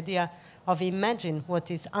like the idea of imagine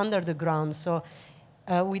what is under the ground. So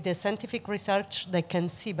with the scientific research, they can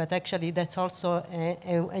see, but actually that's also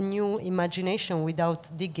a new imagination without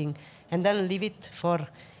digging. And then leave it for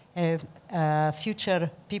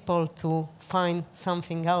future people to find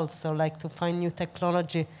something else, so like to find new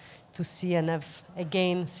technology to see, and have,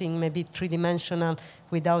 again, seeing maybe three-dimensional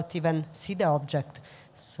without even see the object.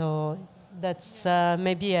 So that's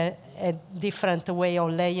maybe a different way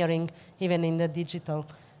of layering, even in the digital.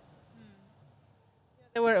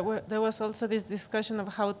 There was also this discussion of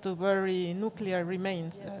how to bury nuclear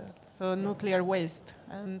remains, so nuclear waste,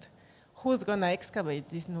 and who's going to excavate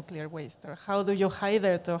this nuclear waste, or how do you hide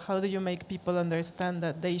it, or how do you make people understand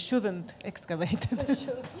that they shouldn't excavate it?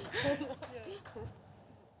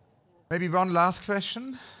 Maybe one last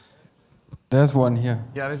question. There's one here.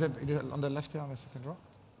 Yeah, there's on the left here on the second row.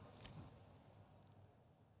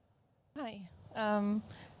 Hi.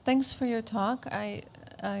 Thanks for your talk. I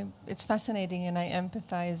it's fascinating, and I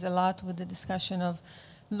empathize a lot with the discussion of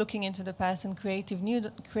looking into the past and creating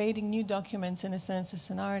new documents, in a sense, as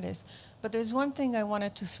an artist. But there's one thing I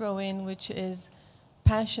wanted to throw in, which is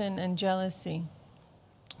passion and jealousy.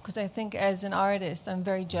 Because I think as an artist, I'm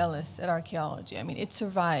very jealous at archaeology. I mean, it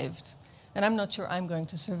survived, and I'm not sure I'm going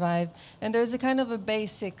to survive. And there's a kind of a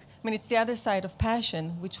basic, I mean, it's the other side of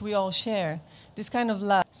passion, which we all share, this kind of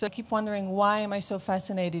love. So I keep wondering, why am I so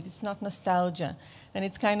fascinated? It's not nostalgia. And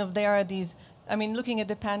it's kind of, there are these, I mean, looking at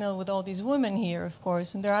the panel with all these women here, of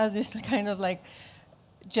course, and there are this kind of like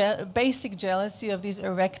basic jealousy of these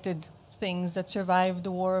erected things that survived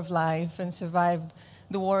the war of life and survived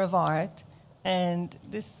the war of art. And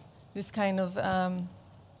this kind of,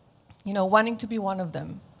 you know, wanting to be one of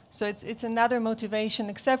them. So it's another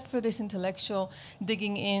motivation, except for this intellectual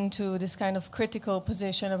digging into this kind of critical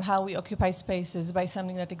position of how we occupy spaces by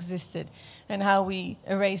something that existed and how we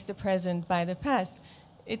erase the present by the past.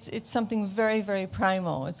 It's something very, very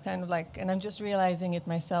primal. It's kind of like, and I'm just realizing it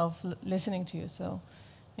myself listening to you. So,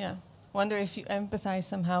 yeah, wonder if you empathize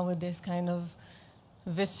somehow with this kind of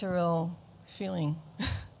visceral feeling.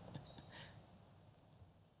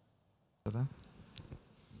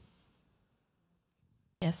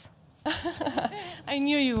 Yes. I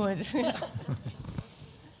knew you would.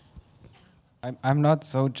 I'm not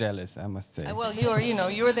so jealous, I must say. Well,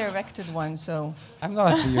 you're the erected one, so. I'm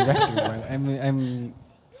not the erected one.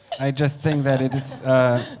 I just think that it is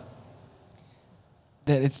that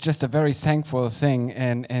it's just a very thankful thing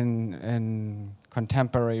in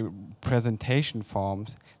contemporary presentation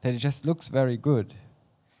forms, that it just looks very good,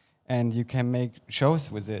 and you can make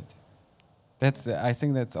shows with it. I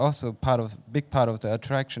think that's also big part of the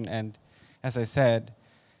attraction, and as I said,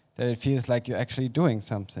 that it feels like you're actually doing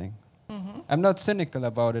something. Mm-hmm. I'm not cynical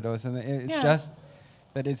about it, also. It's just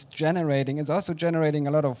that it's also generating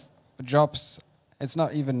a lot of jobs. It's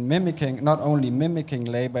not only mimicking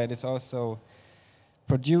labor, it is also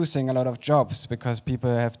producing a lot of jobs, because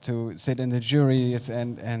people have to sit in the juries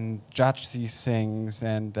and judge these things,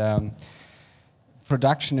 and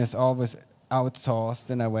production is always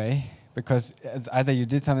outsourced in a way. Because it's either you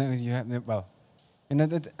did something or you have, well, you know,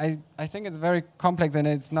 I think it's very complex, and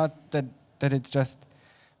it's not that it's just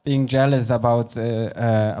being jealous about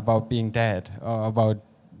being dead or about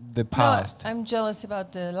the past. No, I'm jealous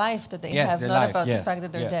about the life that they have, not about the fact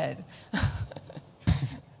that they're dead.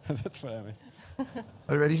 That's what I mean.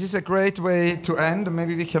 Anyway, this is a great way to end.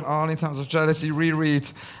 Maybe we can all, in terms of jealousy, reread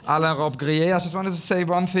Alain Robbe-Grillet. I just wanted to say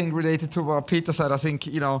one thing related to what Peter said. I think,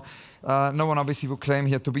 you know, no one obviously would claim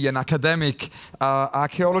here to be an academic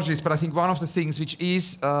archaeologist, but I think one of the things which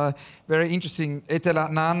is very interesting, Etel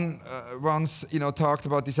Adnan once, you know, talked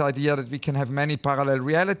about this idea that we can have many parallel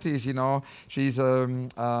realities. You know, she's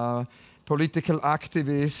political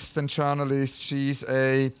activist and journalist. She's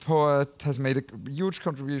a poet, has made a huge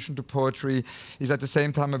contribution to poetry, is at the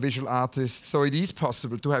same time a visual artist. So it is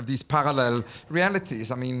possible to have these parallel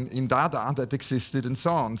realities, I mean, in Dada that existed and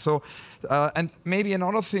so on. So, and maybe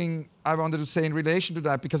another thing I wanted to say in relation to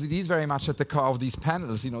that, because it is very much at the core of these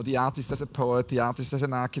panels, you know, the artist as a poet, the artist as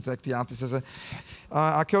an architect, the artist as a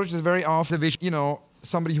archaeologist is very often, you know,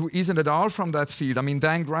 somebody who isn't at all from that field. I mean,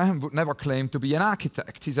 Dan Graham would never claim to be an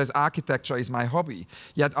architect. He says, architecture is my hobby.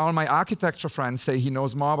 Yet all my architecture friends say he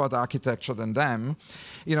knows more about architecture than them.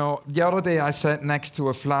 You know, the other day I sat next to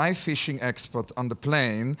a fly fishing expert on the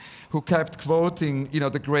plane who kept quoting, you know,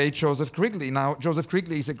 the great Joseph Quigley. Now, Joseph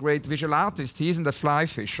Quigley is a great visual artist. He isn't a fly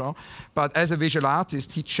fisher, but as a visual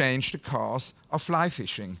artist, he changed the course of fly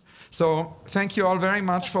fishing. So thank you all very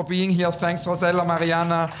much for being here. Thanks, Rossella,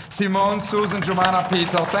 Mariana, Simone, Susan, Jumana,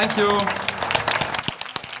 Peter. Thank you.